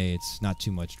DDTA. It's not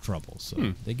too much trouble,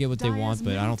 so they get what they want,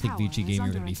 but I don't think Vici Gaming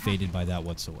are going to be faded by that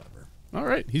whatsoever. All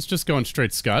right, he's just going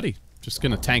straight Scotty. Just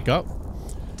going to tank up.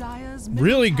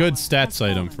 Really good stats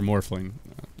item for Morphling.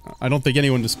 I don't think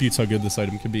anyone disputes how good this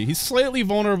item can be. He's slightly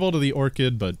vulnerable to the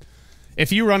Orchid, but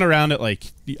if you run around at,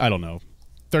 like, I don't know,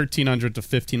 1,300 to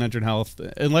 1,500 health,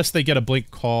 unless they get a Blink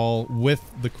call with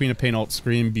the Queen of Pain ult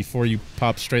Scream before you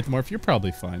pop straight the Morph, you're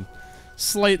probably fine.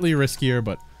 Slightly riskier,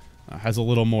 but has a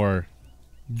little more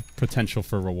potential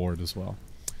for reward as well.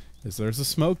 As there's a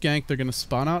smoke gank, they're going to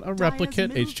spawn out a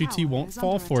replicate. HGT won't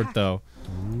fall for it, though.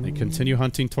 They continue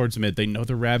hunting towards mid. They know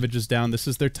the Ravage is down. This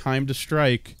is their time to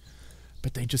strike.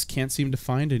 But they just can't seem to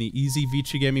find any easy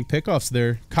Vici Gaming pickoffs.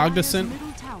 They're cognizant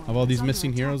of all these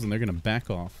missing heroes, and they're going to back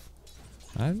off.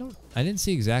 I didn't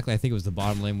see exactly. I think it was the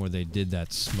bottom lane where they did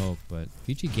that smoke, but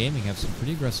Vici Gaming have some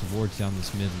pretty aggressive wards down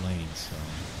this mid lane, so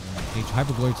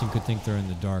Hyperglory team could think they're in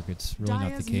the dark. It's really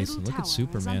not the case. And look at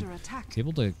Superman. He's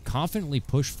able to confidently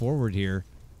push forward here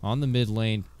on the mid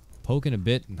lane, poking a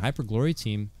bit. And Hyperglory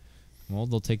team, well,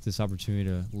 they'll take this opportunity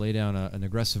to lay down an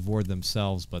aggressive ward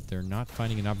themselves, but they're not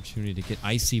finding an opportunity to get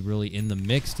Icy really in the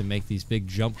mix to make these big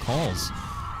jump calls.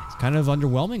 It's kind of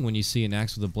underwhelming when you see an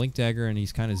Axe with a Blink Dagger and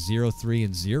he's kind of 0-3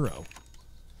 and 0.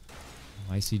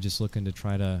 Icy just looking to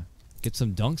try to get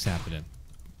some dunks happening.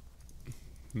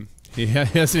 He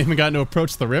hasn't even gotten to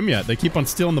approach the rim yet. They keep on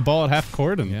stealing the ball at half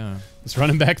court and just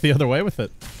running back the other way with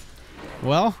it.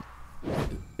 Well,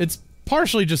 it's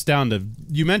partially just down to,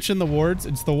 you mentioned the wards.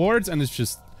 It's the wards and it's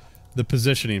just the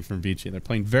positioning from Vici. They're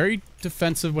playing very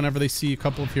defensive whenever they see a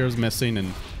couple of heroes missing,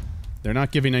 and they're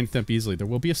not giving anything up easily. There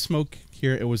will be a smoke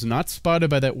here. It was not spotted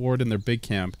by that ward in their big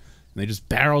camp. And they just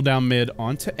barrel down mid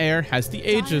onto air. Has the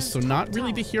Aegis, so not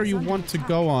really the hero you want to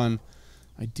go on.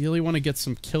 Ideally want to get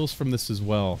some kills from this as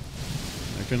well.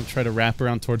 They're going to try to wrap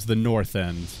around towards the north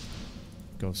end.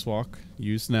 Ghost Walk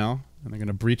used now. And they're going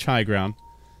to breach high ground.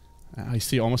 I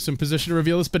see almost in position to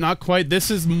reveal this, but not quite.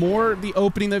 This is more the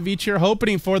opening that Vici are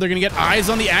hoping for. They're going to get eyes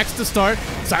on the Axe to start.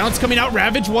 Silence coming out.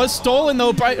 Ravage was stolen,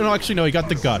 though. By, no, actually, no. He got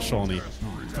the Gush only.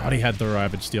 Thought he had the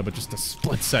Ravage steal, but just a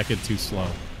split second too slow.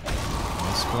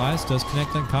 Splash does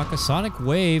connect on Kaka. Sonic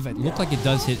Wave, it looked like it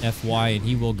does hit FY and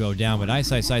he will go down, but Ice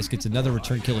gets another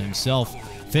return kill himself,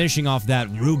 finishing off that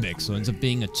Rubik. So it ends up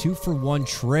being a 2-for-1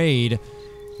 trade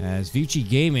as Vici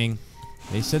Gaming,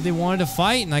 they said they wanted to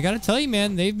fight, and I gotta tell you,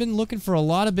 man, they've been looking for a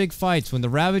lot of big fights. When the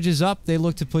Ravage is up, they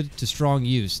look to put it to strong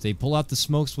use. They pull out the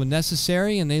smokes when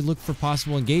necessary, and they look for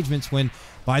possible engagements when,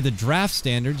 by the draft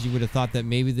standards, you would have thought that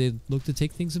maybe they'd look to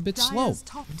take things a bit slow.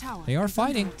 They are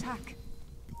fighting.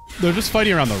 They're just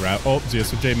fighting around the route. Oh,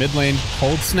 ZSOJ mid lane.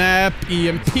 Cold snap,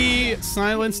 EMP,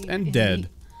 silenced, and dead.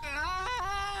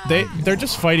 They're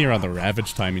just fighting around the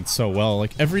Ravage timing so well.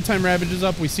 Like, every time Ravage is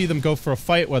up, we see them go for a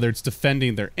fight, whether it's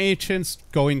defending their ancients,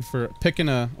 picking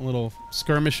a little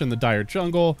skirmish in the dire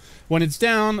jungle. When it's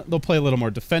down, they'll play a little more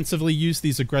defensively, use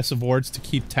these aggressive wards to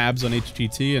keep tabs on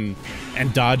HGT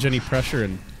and dodge any pressure.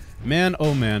 And man,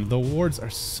 oh man, the wards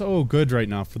are so good right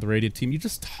now for the Radiant team. You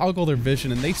just toggle their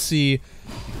vision and they see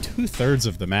 2/3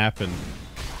 of the map, and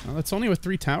well, that's only with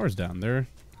 3 towers down.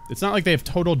 It's not like they have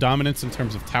total dominance in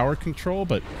terms of tower control,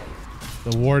 but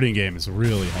the warding game is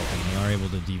really helping. They are able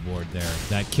to de-ward there.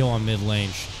 That kill on mid lane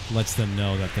lets them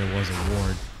know that there was a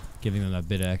ward, giving them a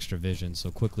bit of extra vision.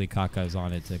 So quickly Kaka is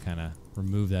on it to kind of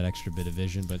remove that extra bit of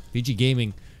vision. But VG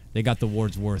Gaming, they got the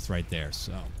ward's worth right there.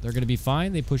 So they're going to be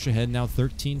fine. They push ahead now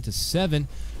 13-7.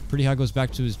 Pretty High goes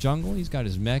back to his jungle. He's got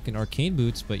his mech and arcane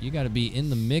boots, but you got to be in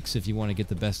the mix if you want to get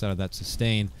the best out of that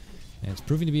sustain. And it's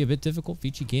proving to be a bit difficult.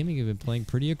 VG Gaming have been playing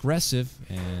pretty aggressive,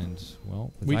 and,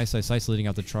 well, with Ice leading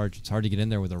out the charge, it's hard to get in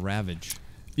there with a Ravage.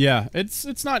 Yeah,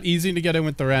 it's not easy to get in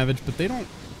with the Ravage, but they don't,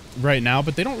 right now,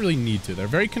 but they don't really need to. They're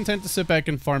very content to sit back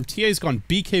and farm. TA's gone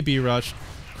BKB rush.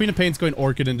 Queen of Pain's going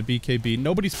Orchid into BKB.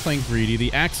 Nobody's playing greedy.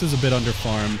 The Axe is a bit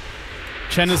underfarmed.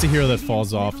 Chen is a hero that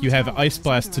falls off. You have Ice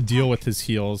Blast to deal with his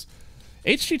heals.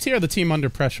 HGT are the team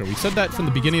under pressure. We said that from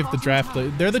the beginning of the draft.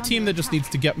 They're the team that just needs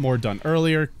to get more done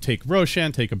earlier, take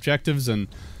Roshan, take objectives, and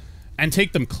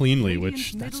take them cleanly,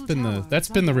 which that's been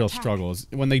the real struggle. Is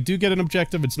when they do get an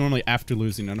objective, it's normally after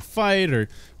losing in a fight, or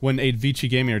when Vici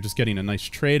Gaming are just getting a nice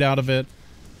trade out of it.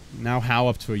 Now How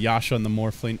up to a Yasha in the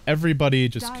Morph lane. Everybody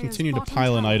just continue to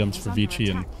pile in items for Vici,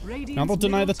 and now they'll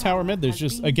deny the tower mid. There's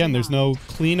just, again, there's no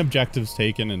clean objectives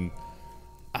taken, and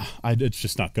it's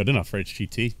just not good enough for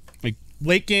HGT. Like,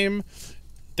 late game,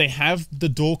 they have the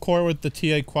dual core with the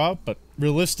TA Quap, but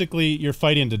realistically, you're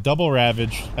fighting to double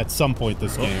Ravage at some point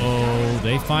this game. Oh,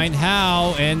 they find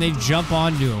How, and they jump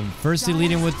onto him. First, they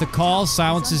lead in with the call.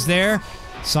 Silence is there.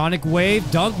 Sonic Wave.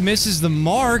 Dunk misses the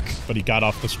mark. But he got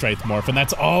off the Strength Morph, and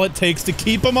that's all it takes to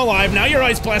keep him alive. Now your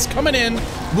Ice Blast coming in.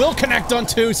 Will connect on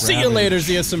 2. See you later,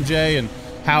 ZSMJ. And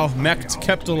How mech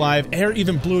kept alive. Air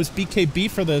even blew his BKB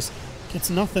for this.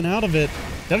 Gets nothing out of it.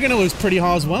 They're going to lose Pretty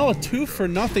Haw as well. A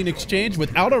 2-for-0 exchange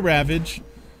without a Ravage.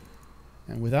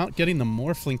 And without getting the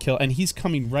Morphling kill. And he's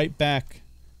coming right back.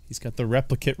 He's got the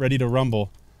Replicate ready to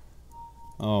rumble.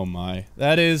 Oh my.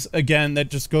 That is, again, that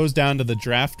just goes down to the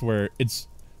draft where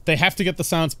they have to get the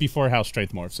silence before How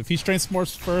Strength Morphs. If he Strength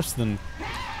Morphs first, then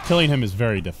killing him is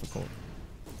very difficult.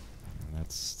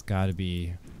 That's got to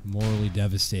be morally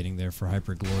devastating there for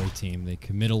Hyperglory team. They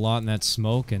commit a lot in that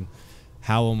smoke, and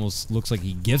How almost looks like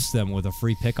he gifts them with a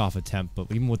free pickoff attempt, but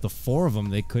even with the 4 of them,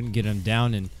 they couldn't get him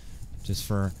down. And just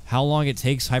for how long it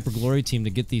takes Hyperglory team to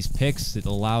get these picks, it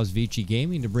allows Vici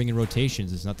Gaming to bring in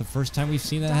rotations. It's not the first time we've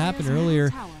seen that happen.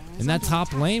 Earlier in that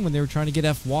top lane when they were trying to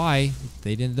get FY,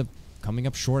 they ended up coming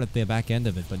up short at the back end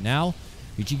of it. But now,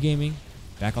 VG Gaming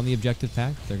back on the objective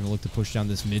pack. They're going to look to push down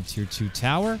this mid-tier 2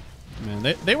 tower.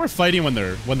 Man, they were fighting when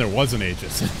there was an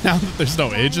Aegis. Now that there's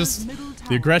no Aegis,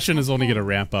 the aggression is only going to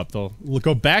ramp up. They'll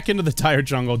go back into the tire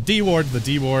jungle, D-ward the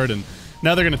D-ward, and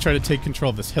now they're going to try to take control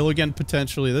of this hill again,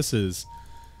 potentially. This is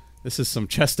some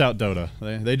chest-out Dota.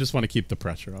 They just want to keep the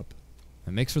pressure up.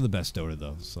 It makes for the best Dota,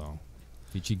 though, so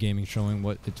VG Gaming showing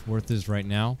what its worth is right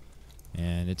now,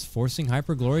 and it's forcing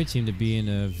Hyper Glory Team to be in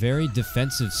a very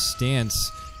defensive stance.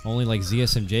 Only like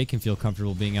ZSMJ can feel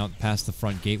comfortable being out past the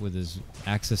front gate with his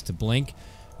access to Blink.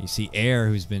 You see Air,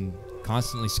 who's been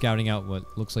constantly scouting out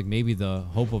what looks like maybe the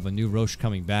hope of a new Roche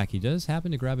coming back. He does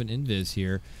happen to grab an Invis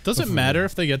here. Does it matter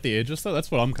if they get the Aegis, though? That's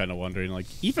what I'm kind of wondering. Like,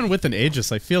 even with an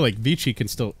Aegis, I feel like Vici can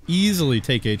still easily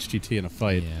take HGT in a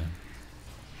fight. Yeah.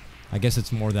 I guess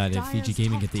it's more that if VG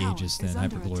Gaming get the Aegis, then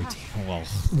Hyper Glory Team, well,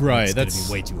 right, that's gonna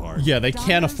be way too hard. Yeah, they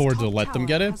can't afford to let them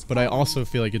get it, but I also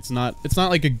feel like it's not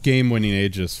like a game-winning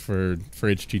Aegis for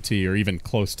HGT or even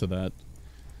close to that.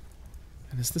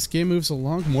 And as this game moves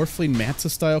along, Morphling Matza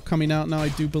style coming out now, I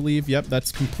do believe. Yep,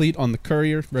 that's complete on the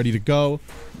courier, ready to go.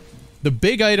 The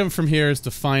big item from here is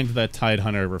to find that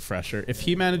Tidehunter refresher. If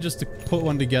he manages to put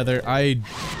one together, I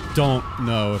don't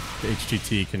know if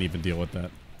HGT can even deal with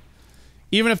that.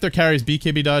 Even if their carries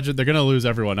BKB dodge it, they're going to lose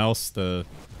everyone else. The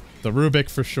Rubik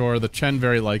for sure, the Chen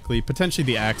very likely, potentially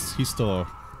the Axe. He's still a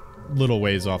little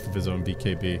ways off of his own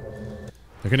BKB.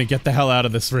 They're going to get the hell out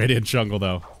of this Radiant jungle,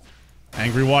 though.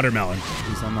 Angry Watermelon,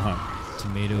 he's on the hunt.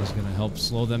 Tomato is going to help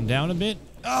slow them down a bit.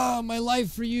 Oh, my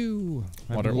life for you.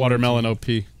 Watermelon OP.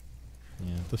 Yeah.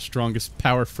 The strongest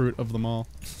power fruit of them all.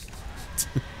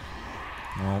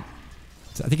 Well,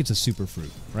 I think it's a super fruit,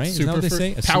 right? Super Is that what they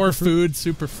say? A power super food,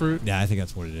 super fruit. Yeah, I think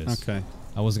that's what it is. Okay.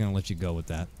 I wasn't going to let you go with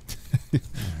that.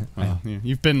 Well, yeah.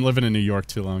 You've been living in New York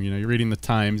too long. You know, you're reading the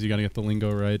Times. You got to get the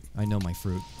lingo right. I know my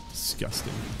fruit.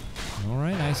 Disgusting. All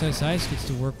right, Ice gets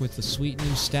to work with the sweet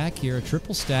new stack here, a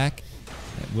triple stack.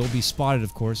 That will be spotted,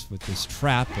 of course, with this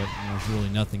trap, but there's really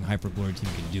nothing Hyper Glory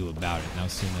Team can do about it. Now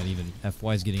seeing that even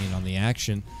FY is getting in on the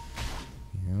action,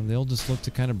 you know, they'll just look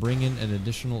to kind of bring in an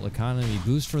additional economy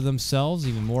boost for themselves,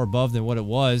 even more above than what it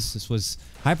was. This was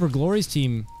Hyper Glory's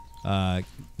team.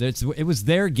 It was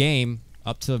their game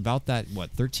up to about that,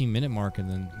 what, 13-minute mark, and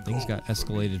then things got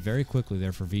escalated very quickly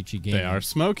there for Vici Gaming. They are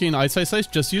smoking. Ice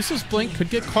just used his Blink.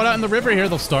 Could get caught out in the river here.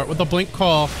 They'll start with the Blink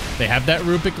call. They have that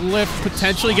Rubik lift.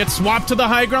 Potentially get swapped to the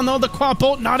high ground, though. The Quap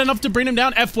Bolt, not enough to bring him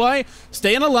down. FY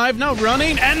staying alive now,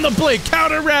 running, and the Blink.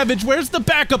 Counter Ravage. Where's the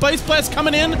backup? Ice Blast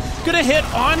coming in. Gonna hit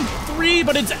on 3,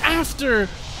 but it's after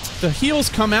the heals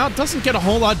come out. Doesn't get a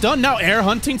whole lot done. Now Air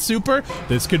hunting Super.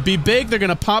 This could be big. They're going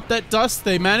to pop that dust.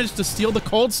 They managed to steal the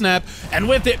Cold Snap. And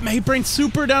with it, may bring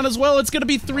Super down as well. It's going to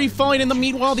be 3 falling in the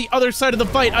meanwhile. The other side of the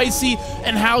fight, Icy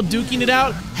and Hao duking it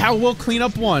out. Hao will clean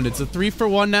up 1. It's a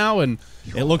 3-for-1 now. And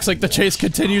it looks like the chase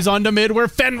continues on to mid, where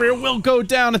Fenrir will go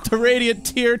down at the Radiant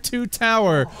Tier 2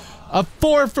 tower. A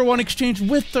 4-for-1 exchange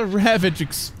with the Ravage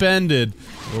expended.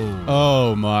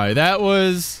 Oh my. That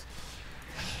was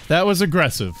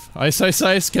aggressive.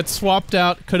 Ice gets swapped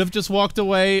out. Could have just walked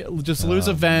away, just lose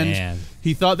Avenge. Man.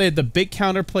 He thought they had the big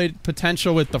counterplay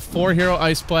potential with the 4-hero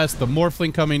Ice Blast, the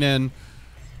Morphling coming in.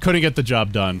 Couldn't get the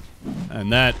job done.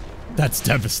 And that's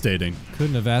devastating.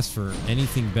 Couldn't have asked for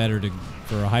anything better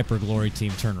for a Hyper Glory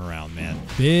Team turnaround, man.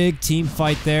 Big team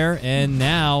fight there, and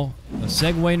now a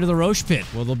segue into the Roche pit.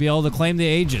 Well, they'll be able to claim the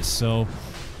Aegis, so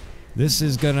this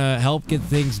is going to help get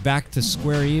things back to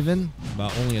square even.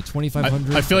 About only a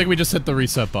 2,500. I feel like we just hit the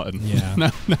reset button.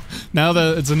 Yeah. now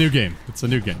it's a new game. It's a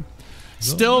new game.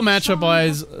 Still,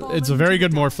 matchup-wise, it's a very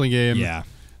good Morphling game. Yeah.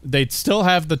 They still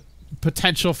have the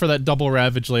potential for that double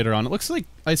Ravage later on. It looks like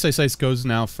Ice goes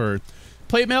now for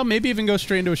Plate Mail, maybe even go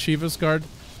straight into a Shiva's Guard.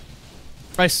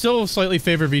 I still slightly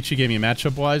favor Vici Gaming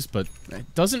matchup-wise, but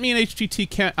it doesn't mean HGT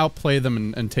can't outplay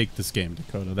them and take this game,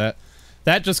 Dakota.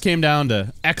 That just came down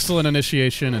to excellent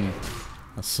initiation and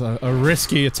a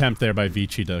risky attempt there by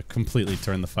Vici to completely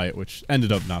turn the fight, which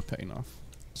ended up not paying off.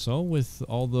 So with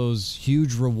all those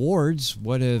huge rewards,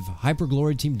 what have Hyper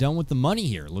Glory Team done with the money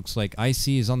here? Looks like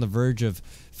Icy is on the verge of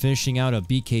finishing out a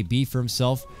BKB for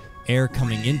himself. Air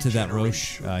coming into that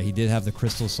Roche. He did have the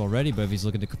Crystals already, but if he's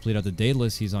looking to complete out the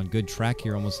Daedalus, he's on good track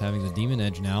here, almost having the Demon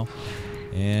Edge now.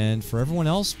 And for everyone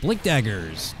else, Blink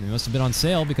Daggers. They must have been on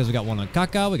sale because we got one on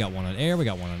Kaka, we got one on Air, we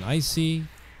got one on Icy.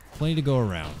 Plenty to go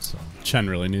around. So Chen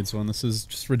really needs one. This is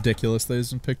just ridiculous they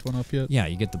hasn't picked one up yet. yeah,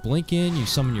 you get the Blink in, you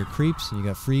summon your creeps, and you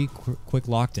got free quick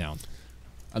lockdown.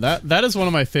 That is one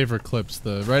of my favorite clips.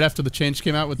 Right after the change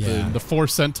came out with the 4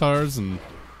 centaurs, and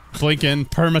Blink in,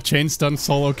 perma chain stun,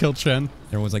 solo kill Chen.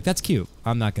 Everyone's like, that's cute.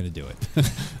 I'm not going to do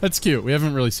it. That's cute. We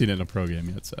haven't really seen it in a pro game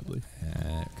yet, sadly.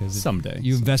 Someday.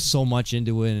 You invest so much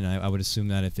into it, and I would assume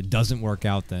that if it doesn't work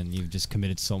out, then you've just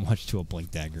committed so much to a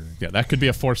Blink Dagger. Yeah, that could be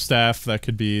a Force Staff. That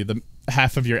could be the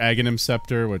half of your Aghanim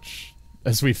Scepter, which,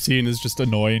 as we've seen, is just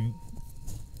annoying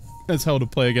as hell to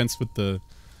play against with the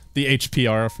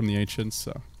HPR from the Ancients,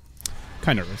 so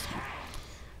kind of risky.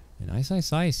 And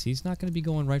Ice, he's not going to be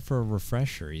going right for a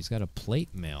refresher. He's got a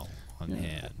plate mail on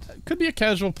hand. Could be a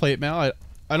casual plate mail.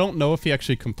 I don't know if he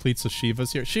actually completes a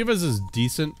Shiva's here. Shiva's is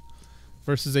decent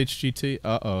versus HGT.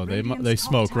 Uh-oh, they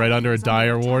smoke right under a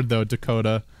Dire Ward, though,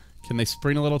 Dakota. Can they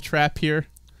spring a little trap here?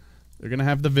 They're going to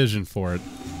have the vision for it.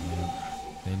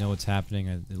 They know what's happening.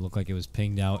 It looked like it was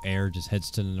pinged out. Air just heads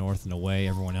to the north and away.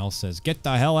 Everyone else says, get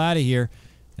the hell out of here.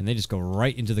 And they just go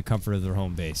right into the comfort of their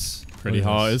home base. Pretty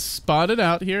Haw is spotted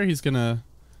out here. He's going to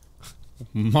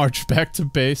march back to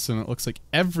base, and it looks like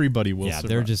everybody will survive.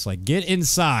 They're just like, get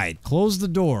inside. Close the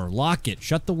door. Lock it.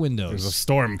 Shut the windows. There's a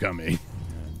storm coming.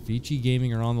 Vici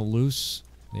Gaming are on the loose.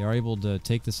 They are able to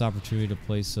take this opportunity to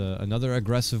place another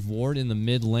aggressive ward in the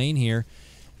mid lane here.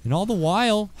 And all the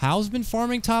while, Hao's been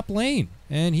farming top lane.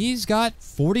 And he's got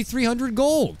 4,300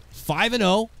 gold.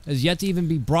 5-0. Has yet to even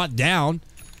be brought down.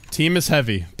 Team is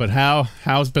heavy, but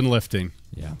Hao's been lifting.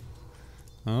 Yeah.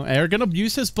 Oh, Air gonna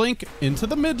use his Blink into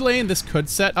the mid lane. This could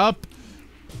set up.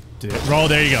 Roll,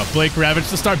 there you go. Blake Ravage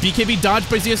to start. BKB dodged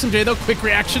by ZSMJ, though. Quick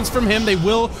reactions from him. They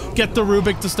will get the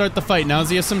Rubik to start the fight. Now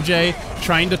ZSMJ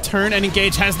trying to turn and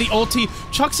engage. Has the ulti.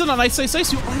 Chucks it on Ice,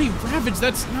 who already ravaged.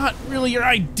 That's not really your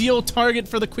ideal target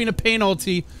for the Queen of Pain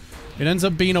ulti. It ends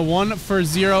up being a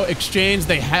 1-for-0 exchange.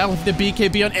 They have the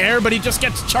BKB on Air, but he just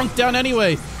gets chunked down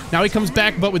anyway. Now he comes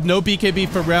back, but with no BKB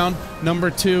for round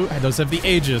number 2. He does have the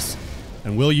Aegis,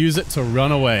 and will use it to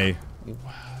run away.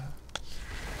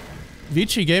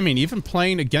 Vici Gaming, even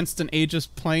playing against an Aegis,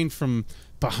 playing from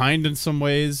behind in some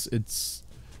ways, it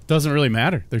doesn't really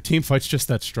matter. Their team fight's just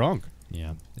that strong.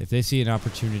 Yeah, if they see an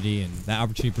opportunity, and that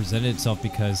opportunity presented itself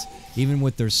because even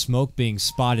with their smoke being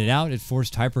spotted out, it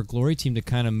forced Hyper Glory Team to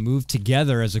kind of move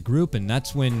together as a group, and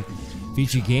that's when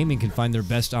Vici Gaming can find their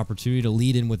best opportunity to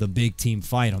lead in with a big team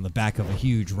fight on the back of a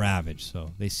huge Ravage.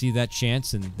 So they see that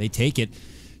chance and they take it.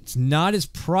 It's not as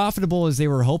profitable as they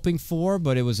were hoping for,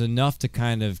 but it was enough to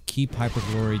kind of keep Hyper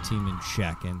Glory Team in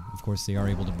check. And, of course, they are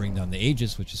able to bring down the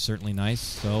Aegis, which is certainly nice.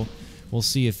 So we'll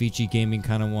see if Vici Gaming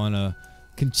kind of want to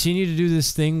continue to do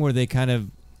this thing where they kind of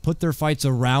put their fights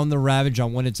around the Ravage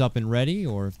on when it's up and ready,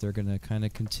 or if they're going to kind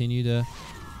of continue to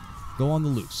go on the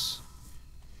loose.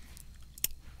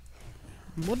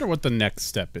 I wonder what the next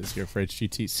step is here for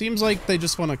HGT. Seems like they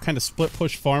just want to kind of split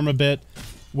push farm a bit.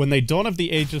 When they don't have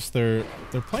the Aegis, they're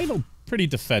playing pretty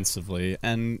defensively,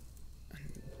 and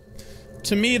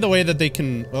to me, the way that they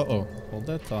can... Uh-oh, hold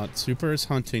that thought. Super is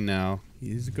hunting now.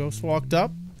 He's Ghost walked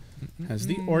up, has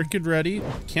the Orchid ready.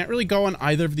 Can't really go on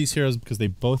either of these heroes because they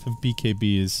both have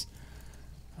BKBs.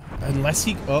 Unless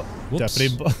he... Oh, whoops.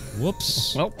 Definitely...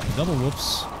 Whoops. Well, double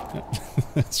whoops.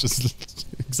 It's just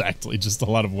exactly just a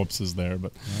lot of whoopses there,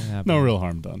 but no real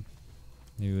harm done.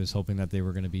 He was hoping that they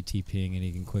were going to be TPing and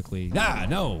he can quickly...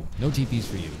 no TPs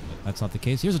for you. But that's not the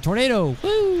case. Here's a tornado.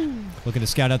 Woo! Looking to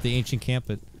scout out the Ancient camp,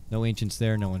 but no Ancients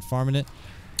there. No one farming it.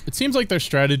 It seems like their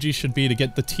strategy should be to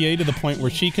get the TA to the point where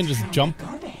she can just jump,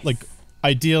 like,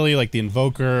 ideally, like the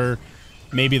Invoker,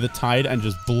 maybe the Tide, and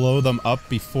just blow them up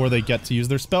before they get to use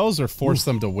their spells, or force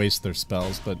them to waste their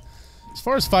spells. But as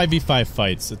far as 5v5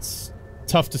 fights, it's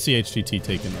tough to see HGT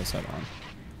taking those head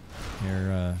on.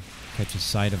 Here, catches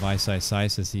sight of Ice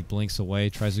as he blinks away,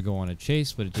 tries to go on a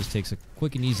chase, but it just takes a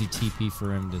quick and easy TP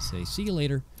for him to say, see you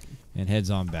later, and heads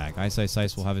on back. Ice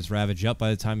will have his Ravage up by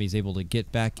the time he's able to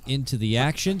get back into the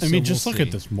action. I mean, just look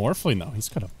at this Morphling, though. He's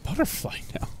got a Butterfly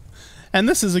now. And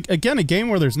this is, again, a game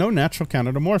where there's no natural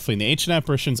counter to Morphling. The Ancient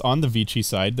Apparition's on the Vici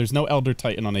side. There's no Elder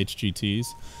Titan on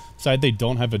HGT's side. They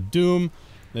don't have a Doom.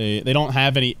 They don't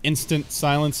have any instant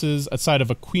silences outside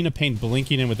of a Queen of Pain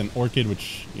blinking in with an Orchid,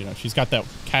 which, you know, she's got that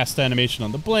cast animation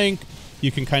on the blink.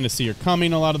 You can kind of see her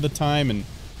coming a lot of the time, and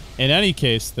in any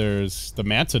case, there's the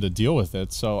Manta to deal with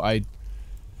it. So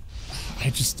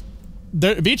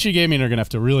Vici Gaming are going to have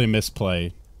to really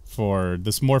misplay for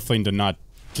this Morphling to not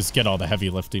just get all the heavy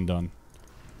lifting done.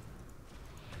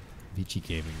 Vici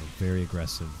Gaming are very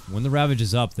aggressive. When the Ravage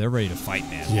is up, they're ready to fight,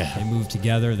 man. Yeah. They move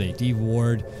together, they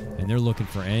de-ward, and they're looking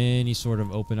for any sort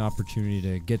of open opportunity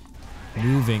to get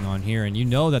moving on here. And you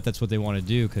know that that's what they want to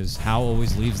do, because Hao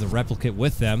always leaves the replicate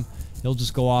with them. He'll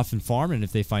just go off and farm, and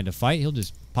if they find a fight, he'll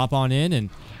just pop on in and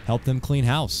help them clean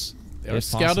house. They were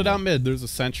scouted out mid. There's a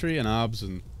Sentry and Obs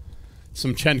and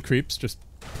some Chen creeps just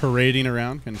parading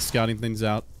around, kind of scouting things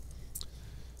out.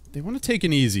 They want to take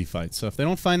an easy fight, so if they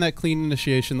don't find that clean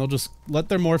initiation, they'll just let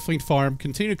their Morphling farm,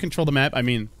 continue to control the map. I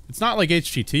mean, it's not like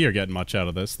HGT are getting much out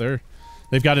of this.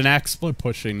 They've got an axe split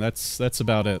pushing. That's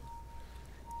about it.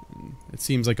 It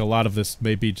seems like a lot of this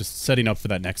may be just setting up for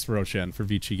that next Roshan for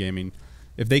Vici Gaming.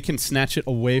 If they can snatch it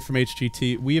away from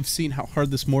HGT, we have seen how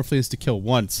hard this Morphling is to kill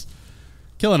once.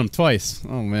 Killing him twice.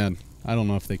 Oh man, I don't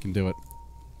know if they can do it.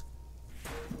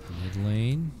 Mid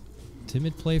lane.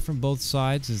 Timid play from both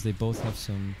sides as they both have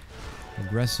some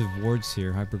aggressive wards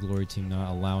here. Hyperglory team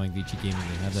not allowing Vici Gaming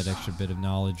to have that extra bit of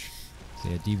knowledge.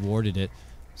 They had de-warded it.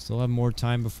 Still have more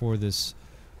time before this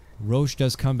Roche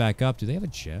does come back up. Do they have a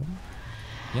gem?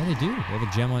 Yeah, they do. They have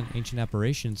a gem on Ancient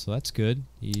Apparition, so that's good.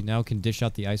 He now can dish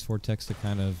out the Ice Vortex to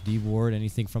kind of de-ward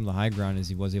anything from the high ground, as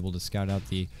he was able to scout out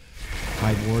the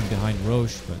high ward behind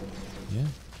Roche, but yeah.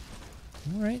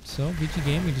 Alright, so Vici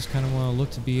Gaming just kind of want to look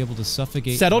to be able to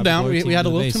suffocate. Settle down. We had a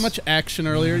little base. too much action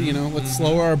earlier, you know. Let's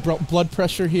lower our blood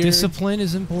pressure here. Discipline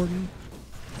is important.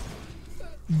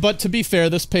 But to be fair,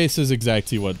 this pace is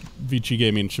exactly what Vici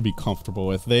Gaming should be comfortable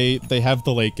with. They have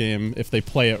the late game if they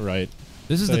play it right.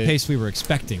 This is the pace we were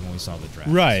expecting when we saw the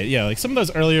draft. Right, yeah. Like some of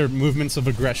those earlier movements of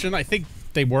aggression, I think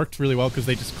they worked really well because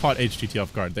they just caught HGT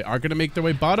off guard. They are going to make their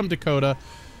way bottom Dakota.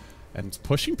 And it's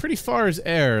pushing pretty far as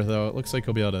air, though. It looks like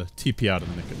he'll be able to TP out in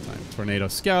the nick of time. Tornado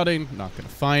scouting, not going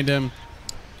to find him.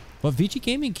 But Vici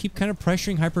Gaming keep kind of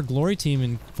pressuring Hyperglory team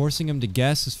and forcing them to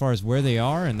guess as far as where they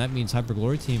are, and that means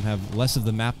Hyperglory team have less of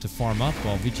the map to farm up,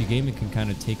 while Vici Gaming can kind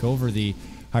of take over the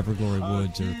Hyperglory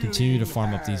woods or continue to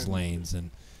farm up these lanes. And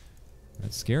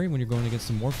that's scary when you're going against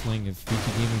the Morphling if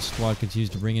Vici Gaming's squad continues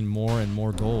to bring in more and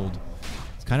more gold.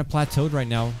 It's kind of plateaued right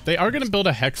now. They are going to build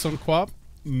a Hex on Quap.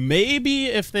 Maybe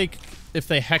if they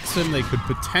hex him, they could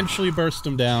potentially burst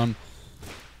him down.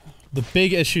 The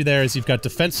big issue there is you've got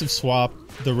defensive swap,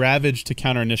 the Ravage to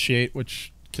counter initiate,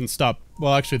 which can stop.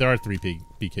 Well, actually, there are 3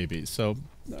 BKBs, so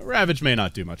Ravage may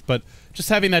not do much. But just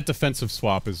having that defensive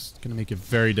swap is going to make it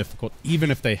very difficult,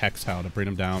 even if they hex how to bring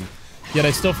him down. Yet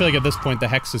I still feel like at this point the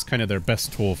hex is kind of their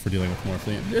best tool for dealing with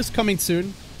Morphling. It is coming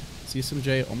soon.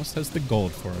 CSMJ almost has the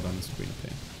gold for it on the screen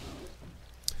pane.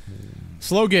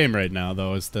 Slow game right now,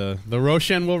 though, as the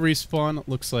Roshan will respawn. It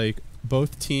looks like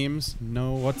both teams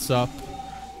know what's up.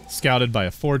 Scouted by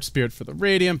a Forge Spirit for the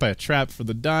Radiant, by a Trap for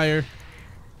the Dire.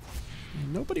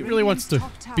 Nobody really wants to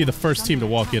be the first team to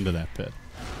walk into that pit.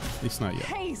 At least not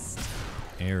yet.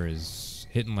 Air is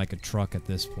hitting like a truck at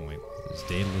this point. His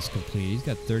Daedalus complete. He's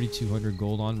got 3,200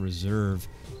 gold on reserve.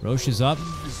 Roche is up,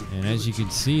 and as you can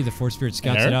see, the Force Spirit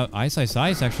scouts it out. Ice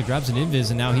actually grabs an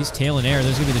Invis, and now he's tailing Air.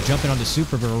 There's going to be the jumping onto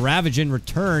Super, but a Ravage in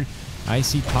return.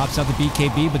 Icy pops out the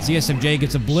BKB, but CSMJ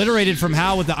gets obliterated from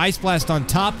Hal with the Ice Blast on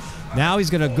top. Now he's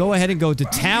going to go ahead and go to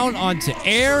town onto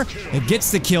Air and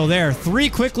gets the kill there. 3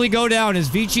 quickly go down as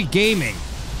Vici Gaming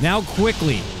now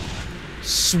quickly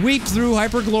sweep through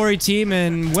Hyperglory team,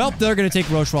 and, well, they're going to take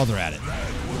Roche while they're at it.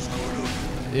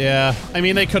 Yeah, I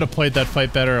mean, they could have played that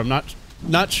fight better. I'm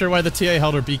not sure why the TA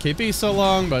held her BKB so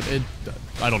long, but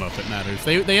I don't know if it matters.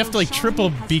 They have to like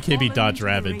triple BKB dodge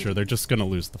Ravage or they're just gonna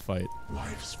lose the fight.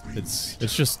 It's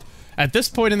just at this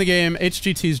point in the game,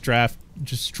 HGT's draft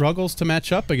just struggles to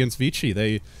match up against Vici.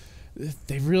 They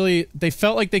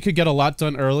felt like they could get a lot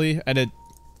done early, and it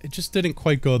just didn't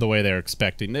quite go the way they were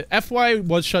expecting. FY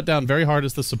was shut down very hard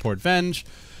as the support Venge.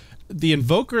 The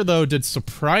Invoker, though, did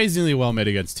surprisingly well mid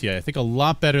against TA. I think a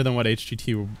lot better than what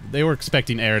HGT... They were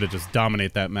expecting Air to just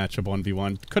dominate that matchup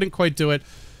 1v1. Couldn't quite do it.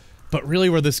 But really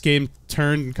where this game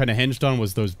turned and kind of hinged on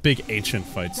was those big Ancient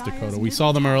fights, Dakota. We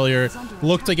saw them earlier.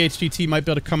 Looked like HGT might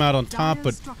be able to come out on top,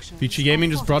 but Vici Gaming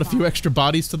just brought a few extra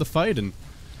bodies to the fight. And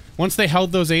once they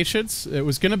held those Ancients, it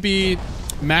was going to be,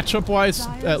 matchup-wise,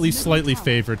 at least slightly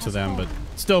favored to them. But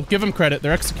still, give them credit.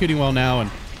 They're executing well now, and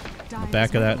on the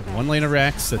back of that, 1 lane of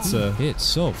Rax, that's it's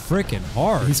so freaking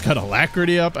hard. He's got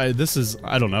Alacrity up. I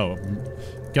don't know.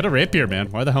 Get a Rapier, man.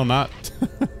 Why the hell not?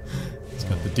 He's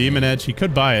got the Demon Edge. He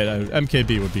could buy it.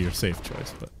 MKB would be your safe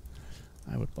choice, but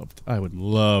I would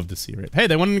love to see Rapier. Hey,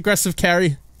 they want an aggressive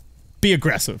carry. Be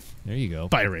aggressive. There you go.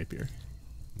 Buy a Rapier.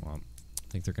 Well,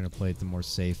 I think they're going to play it the more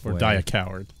safe way. Or die a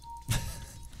coward.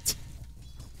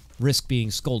 Risk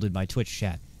being scolded by Twitch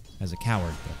chat as a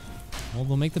coward, but... Well,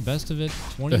 they'll make the best of it.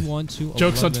 21 to 11.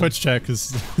 Jokes on Twitch chat,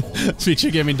 because Vici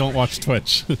Gaming don't watch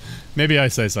Twitch. Maybe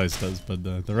Ice does, but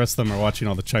the rest of them are watching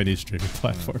all the Chinese streaming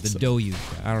platforms. The Douyu.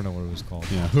 I don't know what it was called.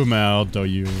 Yeah, Humao,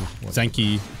 Douyu,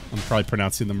 Zenki. I'm probably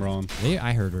pronouncing them wrong.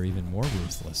 I heard are even more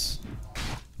ruthless.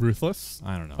 Ruthless?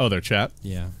 I don't know. Oh, their chat?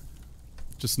 Yeah.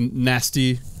 Just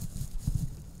nasty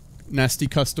nasty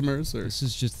customers? Or This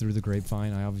is just through the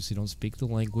grapevine. I obviously don't speak the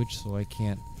language, so I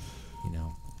can't,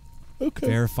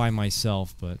 verify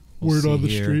myself. But we'll word see on the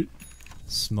here. street.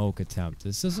 Smoke attempt.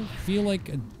 This doesn't feel like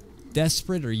a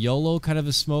desperate or YOLO kind of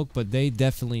a smoke, but they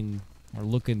definitely are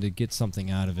looking to get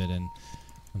something out of it, and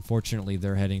unfortunately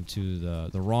they're heading to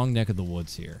the wrong neck of the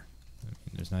woods here. I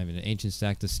mean, there's not even an ancient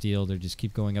stack to steal. They just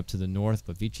keep going up to the north,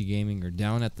 but Vici Gaming are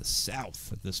down at the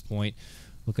south at this point,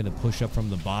 looking to push up from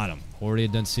the bottom. Already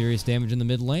had done serious damage in the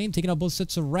mid lane, taking out both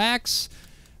sets of racks.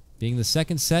 Being the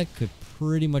second set could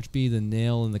pretty much be the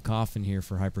nail in the coffin here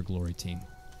for Hyper Glory Team.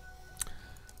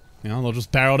 They'll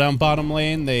just barrel down bottom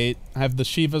lane. They have the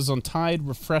Shivas on Tide.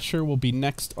 Refresher will be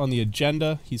next on the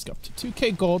agenda. He's up to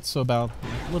 2k gold, so about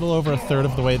a little over a third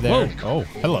of the way there. Whoa. Oh,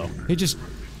 hello. He just...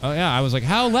 Oh, yeah, I was like,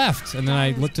 how left? And then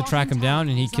I looked to track him down,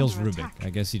 and he kills Rubik. I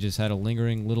guess he just had a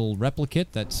lingering little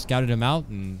replicate that scouted him out,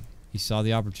 and he saw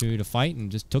the opportunity to fight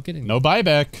and just took it. And no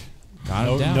buyback. got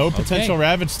him down. No potential Okay.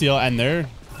 Ravage steal, and they're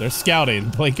scouting.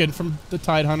 Blinking from the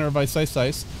Tide Hunter of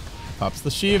Ice. Pops the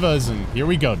Shivas, and here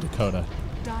we go, Dakota.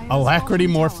 Alacrity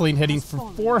Morphling hitting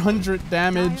for 400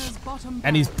 damage,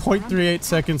 and he's 0.38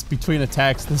 seconds between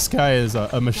attacks. This guy is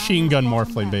a machine gun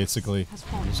Morphling, basically.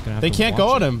 They can't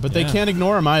go at him, but they can't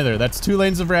ignore him either. That's 2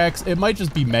 lanes of racks. It might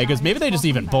just be Megas. Maybe they just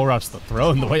even bull rush the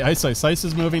throne the way Ice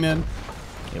is moving in.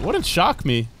 It wouldn't shock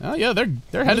me. Oh yeah, they're heading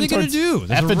towards What are they gonna do? There's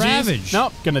a effigies. Ravage.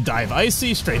 Nope, gonna dive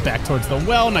Icy straight back towards the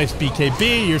well. Nice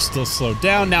BKB. You're still slowed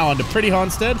down. Now onto Pretty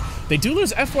Haunstead. They do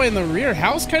lose FY in the rear.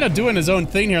 Hal's kind of doing his own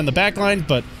thing here on the back line,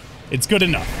 but it's good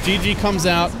enough. GG comes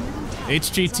out.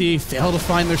 HGT fail to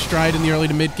find their stride in the early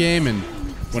to mid game, and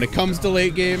when it comes to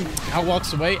late game, Hal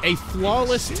walks away. A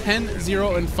flawless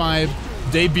 10-0-5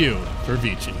 debut for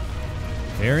Vici.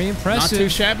 Very impressive. Not too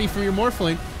shabby from your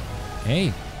Morphling.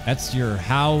 Hey, that's your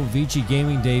How Vici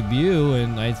Gaming debut,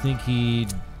 and I think he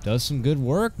does some good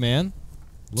work, man.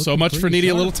 So much for needing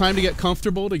a little time to get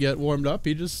comfortable, to get warmed up.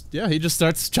 He just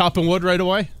starts chopping wood right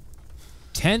away.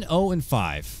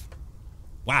 10-0-5.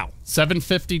 Wow.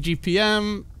 750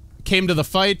 GPM, came to the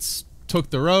fights,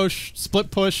 took the Roche,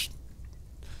 split push.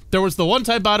 There was the one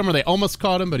Tide bottom where they almost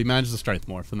caught him, but he managed the Strength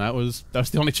Morph, and that was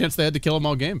the only chance they had to kill him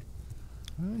all game.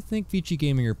 I think Vici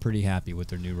Gaming are pretty happy with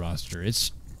their new roster. It's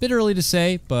a bit early to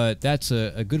say, but that's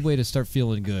a good way to start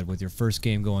feeling good with your first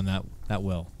game going that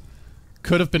well.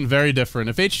 Could have been very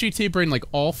different. If HGT bring like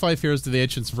all 5 heroes to the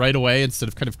Ancients right away instead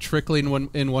of kind of trickling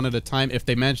one at a time, if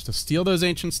they manage to steal those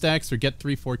Ancient stacks or get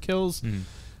 3-4 kills,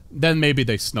 then maybe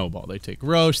they snowball. They take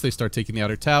Roche, they start taking the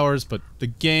outer towers, but the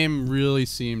game really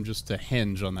seemed just to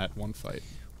hinge on that one fight.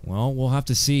 Well, we'll have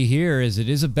to see here, as it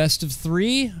is a best of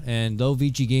 3, and though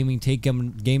Vici Gaming take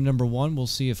game number 1, we'll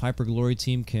see if Hyper Glory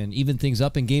Team can even things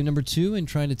up in game number 2 and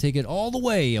trying to take it all the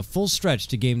way, a full stretch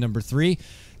to game number 3.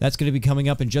 That's going to be coming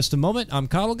up in just a moment. I'm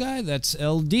KotLGuy, that's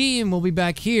LD, and we'll be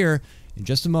back here in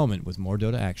just a moment with more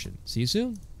Dota action. See you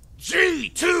soon.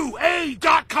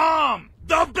 G2A.com,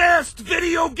 the best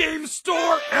video game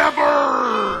store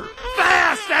ever!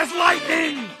 Fast as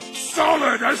lightning,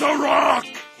 solid as a rock,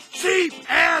 cheap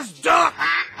as duck!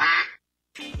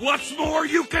 What's more,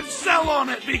 you can sell on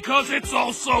it because it's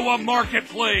also a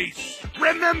marketplace.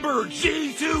 Remember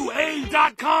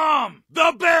G2A.com,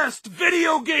 the best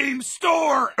video game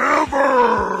store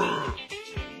ever!